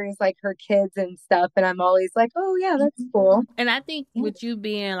features like her kids and stuff. And I'm always like, oh yeah, that's cool. And I think with you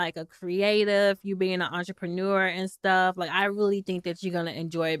being like a creative, you being an entrepreneur and stuff, like, I really think that you're going to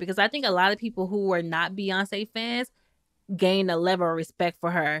enjoy it, because I think a lot of people who were not Beyonce fans gained a level of respect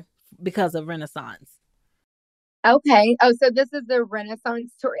for her because of Renaissance. Okay. Oh, so this is the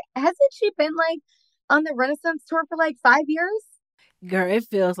Renaissance tour. Hasn't she been like on the Renaissance tour for like 5 years? Girl, it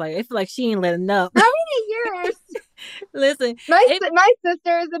feels like she ain't letting up. How many years? Listen, my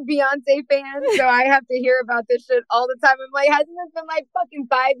sister is a Beyonce fan, so I have to hear about this shit all the time. I'm like, hasn't this been like fucking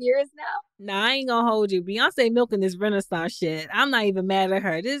 5 years now? Nah, I ain't gonna hold you. Beyonce milking this Renaissance shit. I'm not even mad at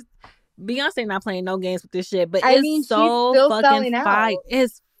her. This Beyonce not playing no games with this shit, but it's so she's still fucking fire.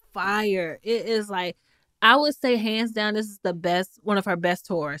 It's fire. It is like, I would say hands down, this is the best, one of her best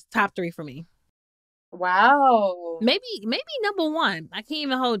tours. Top 3 for me. Wow. Maybe number 1. I can't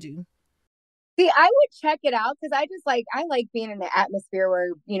even hold you. See, I would check it out because I like being in the atmosphere where,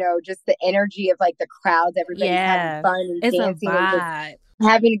 you know, just the energy of like the crowds, everybody's having fun and it's dancing a vibe. and just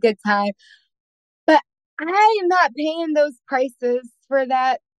having a good time. But I am not paying those prices for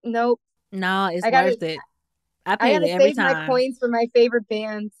that. Nope. No, it's worth it. I gotta it every save time. my coins for my favorite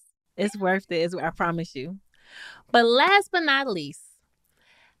bands. It's worth it. I promise you. But last but not least,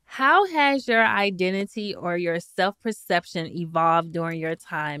 how has your identity or your self-perception evolved during your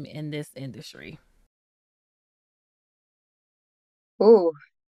time in this industry? Ooh,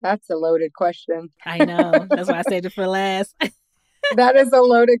 that's a loaded question. I know. That's why I saved it for last. That is a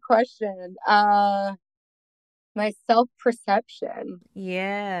loaded question. My self-perception.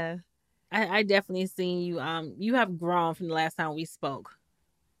 Yeah. I definitely seen you. You have grown from the last time we spoke.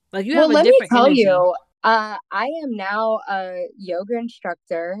 Like, you have a different energy. Let me tell you, I am now a yoga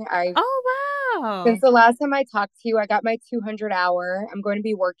instructor. Oh, wow. Since the last time I talked to you, I got my 200 hour. I'm going to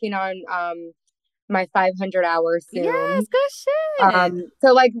be working on my 500 hours soon. Yes, good shit.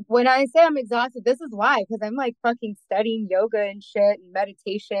 So like when I say I'm exhausted, this is why, because I'm like fucking studying yoga and shit and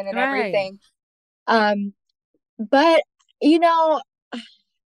meditation and everything. But you know,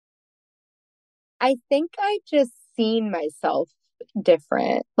 I think I just seen myself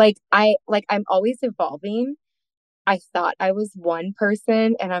different. I'm always evolving. I thought I was one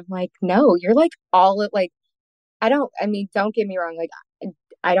person and I'm like, no, you're like all like, don't get me wrong. Like,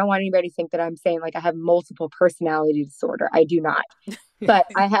 I don't want anybody to think that I'm saying like I have multiple personality disorder. I do not. But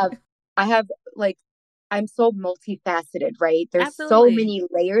I have like, I'm so multifaceted, right? There's Absolutely. so many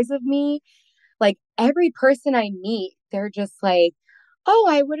layers of me. Like every person I meet, they're just like, oh,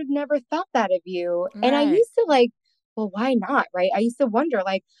 I would have never thought that of you. Right. And I used to like, well, why not? Right. I used to wonder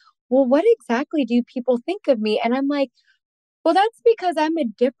like, well, what exactly do people think of me? And I'm like, well, that's because I'm a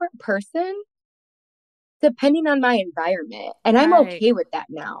different person depending on my environment. And I'm okay with that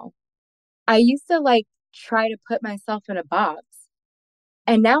now. I used to like try to put myself in a box.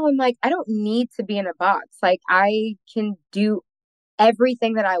 And now I'm like, I don't need to be in a box. Like I can do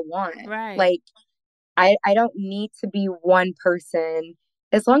everything that I want. Right. Like I don't need to be one person.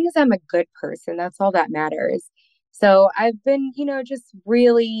 As long as I'm a good person, that's all that matters. So I've been, you know, just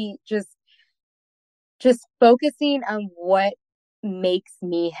really just focusing on what makes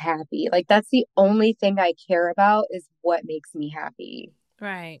me happy. Like that's the only thing I care about is what makes me happy.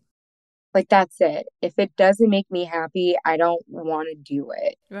 Right. Like that's it. If it doesn't make me happy, I don't want to do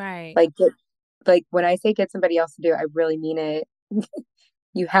it. Right. Like when I say get somebody else to do it, I really mean it.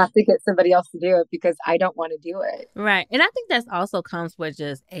 You have to get somebody else to do it because I don't want to do it. Right. And I think that also comes with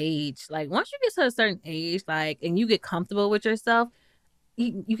just age. Like once you get to a certain age, like, and you get comfortable with yourself,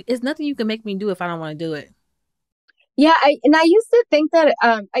 it's nothing you can make me do if I don't want to do it. Yeah. I used to think that,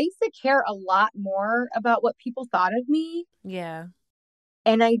 I used to care a lot more about what people thought of me. Yeah.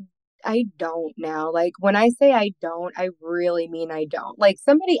 And I don't now. Like when I say I don't, I really mean I don't. Like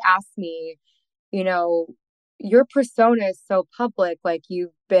somebody asked me, you know, your persona is so public. Like you've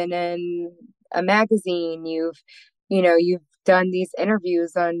been in a magazine, you've done these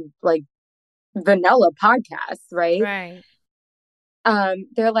interviews on like vanilla podcasts, right? Right.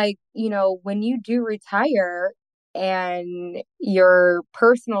 They're like, when you do retire and your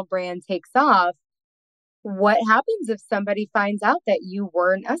personal brand takes off, what happens if somebody finds out that you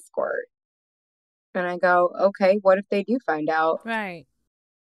were an escort? And I go, okay, what if they do find out? Right.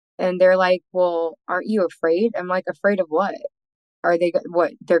 And they're like, well, aren't you afraid? I'm like, afraid of what? Are they,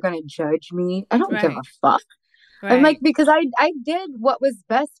 what, they're going to judge me? I don't give a fuck. Right. I'm like, because I did what was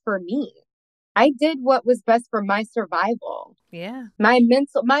best for me. I did what was best for my survival. Yeah. My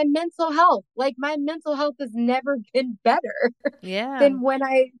mental health. Like my mental health has never been better than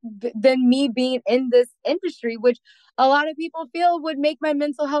me being in this industry, which a lot of people feel would make my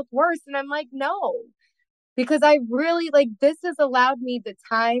mental health worse. And I'm like, no, because I really this has allowed me the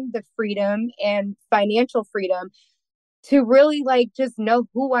time, the freedom and financial freedom to really just know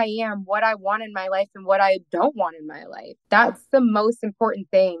who I am, what I want in my life and what I don't want in my life. That's the most important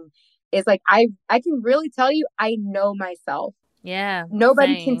thing. Is I can really tell you, I know myself. Yeah.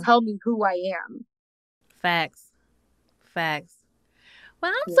 Nobody can tell me who I am. Facts.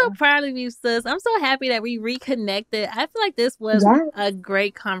 Well, I'm so proud of you, sis. I'm so happy that we reconnected. I feel like this was a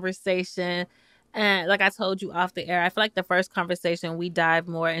great conversation. And like I told you off the air, I feel like the first conversation we dived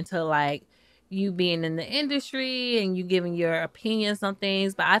more into you being in the industry and you giving your opinions on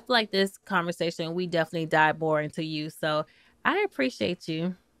things. But I feel like this conversation, we definitely dive more into you. So I appreciate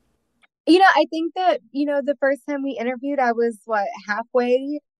you. I think that, the first time we interviewed, I was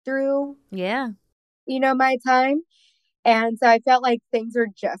halfway through, my time. And so I felt like things were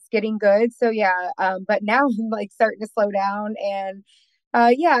just getting good. So but now I'm starting to slow down and,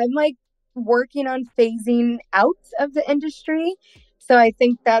 I'm working on phasing out of the industry. So I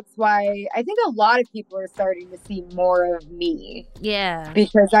think that's why I think a lot of people are starting to see more of me. Yeah.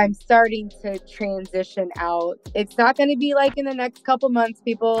 Because I'm starting to transition out. It's not going to be in the next couple months,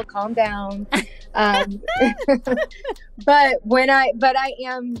 people calm down. But I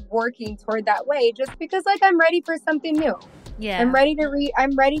am working toward that way just because I'm ready for something new. Yeah. I'm ready to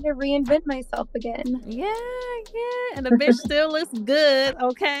reinvent myself again. Yeah. And the bitch still looks good,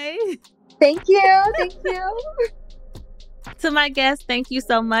 okay? Thank you. To my guests, thank you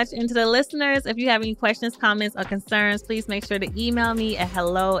so much. And to the listeners, if you have any questions, comments, or concerns, please make sure to email me at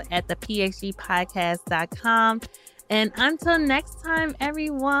hello@thephgpodcast.com. And until next time,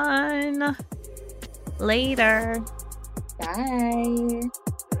 everyone, later. Bye.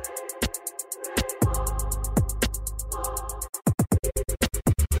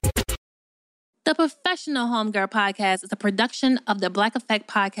 The Professional Homegirl Podcast is a production of the Black Effect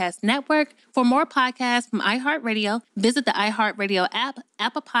Podcast Network. For more podcasts from iHeartRadio, visit the iHeartRadio app,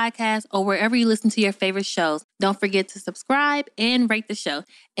 Apple Podcasts, or wherever you listen to your favorite shows. Don't forget to subscribe and rate the show.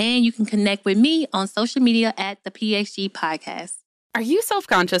 And you can connect with me on social media at the PHG Podcast. Are you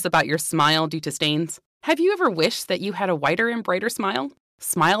self-conscious about your smile due to stains? Have you ever wished that you had a whiter and brighter smile?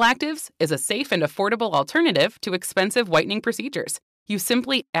 Smile Actives is a safe and affordable alternative to expensive whitening procedures. You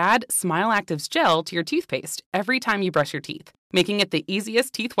simply add Smile Actives gel to your toothpaste every time you brush your teeth, making it the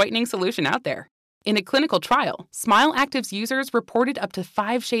easiest teeth whitening solution out there. In a clinical trial, Smile Actives users reported up to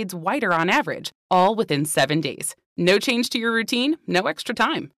 5 shades whiter on average, all within 7 days. No change to your routine, no extra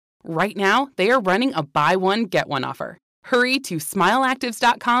time. Right now, they are running a buy one, get one offer. Hurry to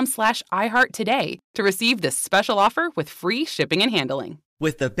smileactives.com/iHeart today to receive this special offer with free shipping and handling.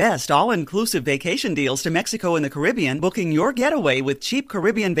 With the best all-inclusive vacation deals to Mexico and the Caribbean, booking your getaway with Cheap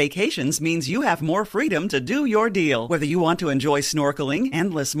Caribbean Vacations means you have more freedom to do your deal. Whether you want to enjoy snorkeling,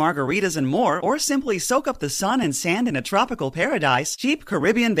 endless margaritas and more, or simply soak up the sun and sand in a tropical paradise, Cheap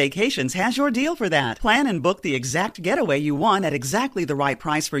Caribbean Vacations has your deal for that. Plan and book the exact getaway you want at exactly the right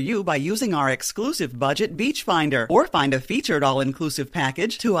price for you by using our exclusive budget beach finder. Or find a featured all-inclusive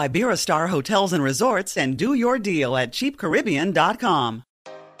package to Iberostar Hotels and Resorts and do your deal at cheapcaribbean.com.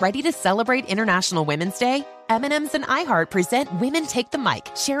 Ready to celebrate International Women's Day? M&M's and iHeart present Women Take the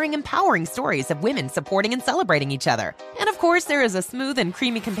Mic, sharing empowering stories of women supporting and celebrating each other. And of course, there is a smooth and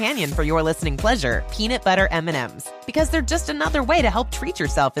creamy companion for your listening pleasure, peanut butter M&M's. Because they're just another way to help treat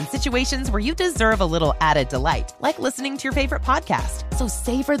yourself in situations where you deserve a little added delight, like listening to your favorite podcast. So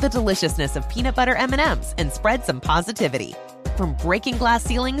savor the deliciousness of peanut butter M&M's and spread some positivity. From breaking glass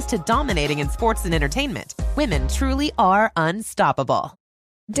ceilings to dominating in sports and entertainment, women truly are unstoppable.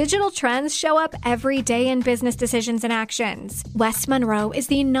 Digital trends show up every day in business decisions and actions. West Monroe is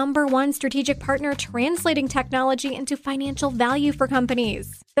the #1 strategic partner translating technology into financial value for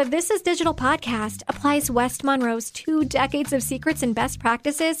companies. The This Is Digital podcast applies West Monroe's 2 decades of secrets and best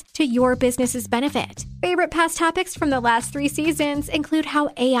practices to your business's benefit. Favorite past topics from the last 3 seasons include how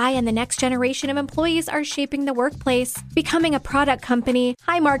AI and the next generation of employees are shaping the workplace, becoming a product company,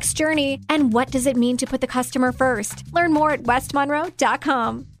 Highmark's journey, and what does it mean to put the customer first. Learn more at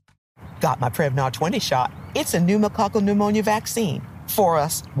westmonroe.com. Got my Prevnar 20 shot. It's a pneumococcal pneumonia vaccine. For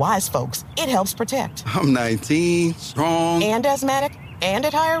us, wise folks, it helps protect. I'm 19, strong. And asthmatic, and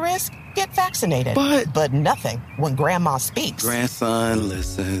at higher risk. Get vaccinated. But nothing when grandma speaks. Grandson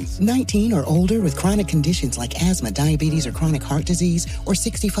listens. 19 or older with chronic conditions like asthma, diabetes, or chronic heart disease, or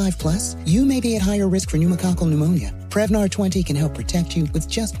 65 plus, you may be at higher risk for pneumococcal pneumonia. Prevnar 20 can help protect you with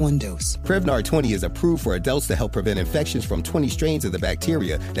just 1 dose. Prevnar 20 is approved for adults to help prevent infections from 20 strains of the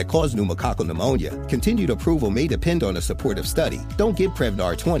bacteria that cause pneumococcal pneumonia. Continued approval may depend on a supportive study. Don't get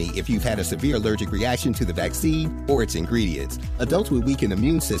Prevnar 20 if you've had a severe allergic reaction to the vaccine or its ingredients. Adults with weakened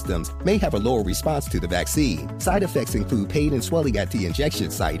immune systems may have a lower response to the vaccine. Side effects include pain and swelling at the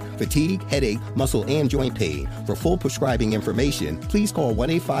injection site, fatigue, headache, muscle, and joint pain. For full prescribing information, please call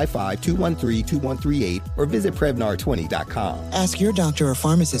 1-855-213-2138 or visit Prevnar20.com. Ask your doctor or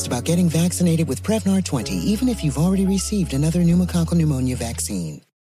pharmacist about getting vaccinated with Prevnar 20, even if you've already received another pneumococcal pneumonia vaccine.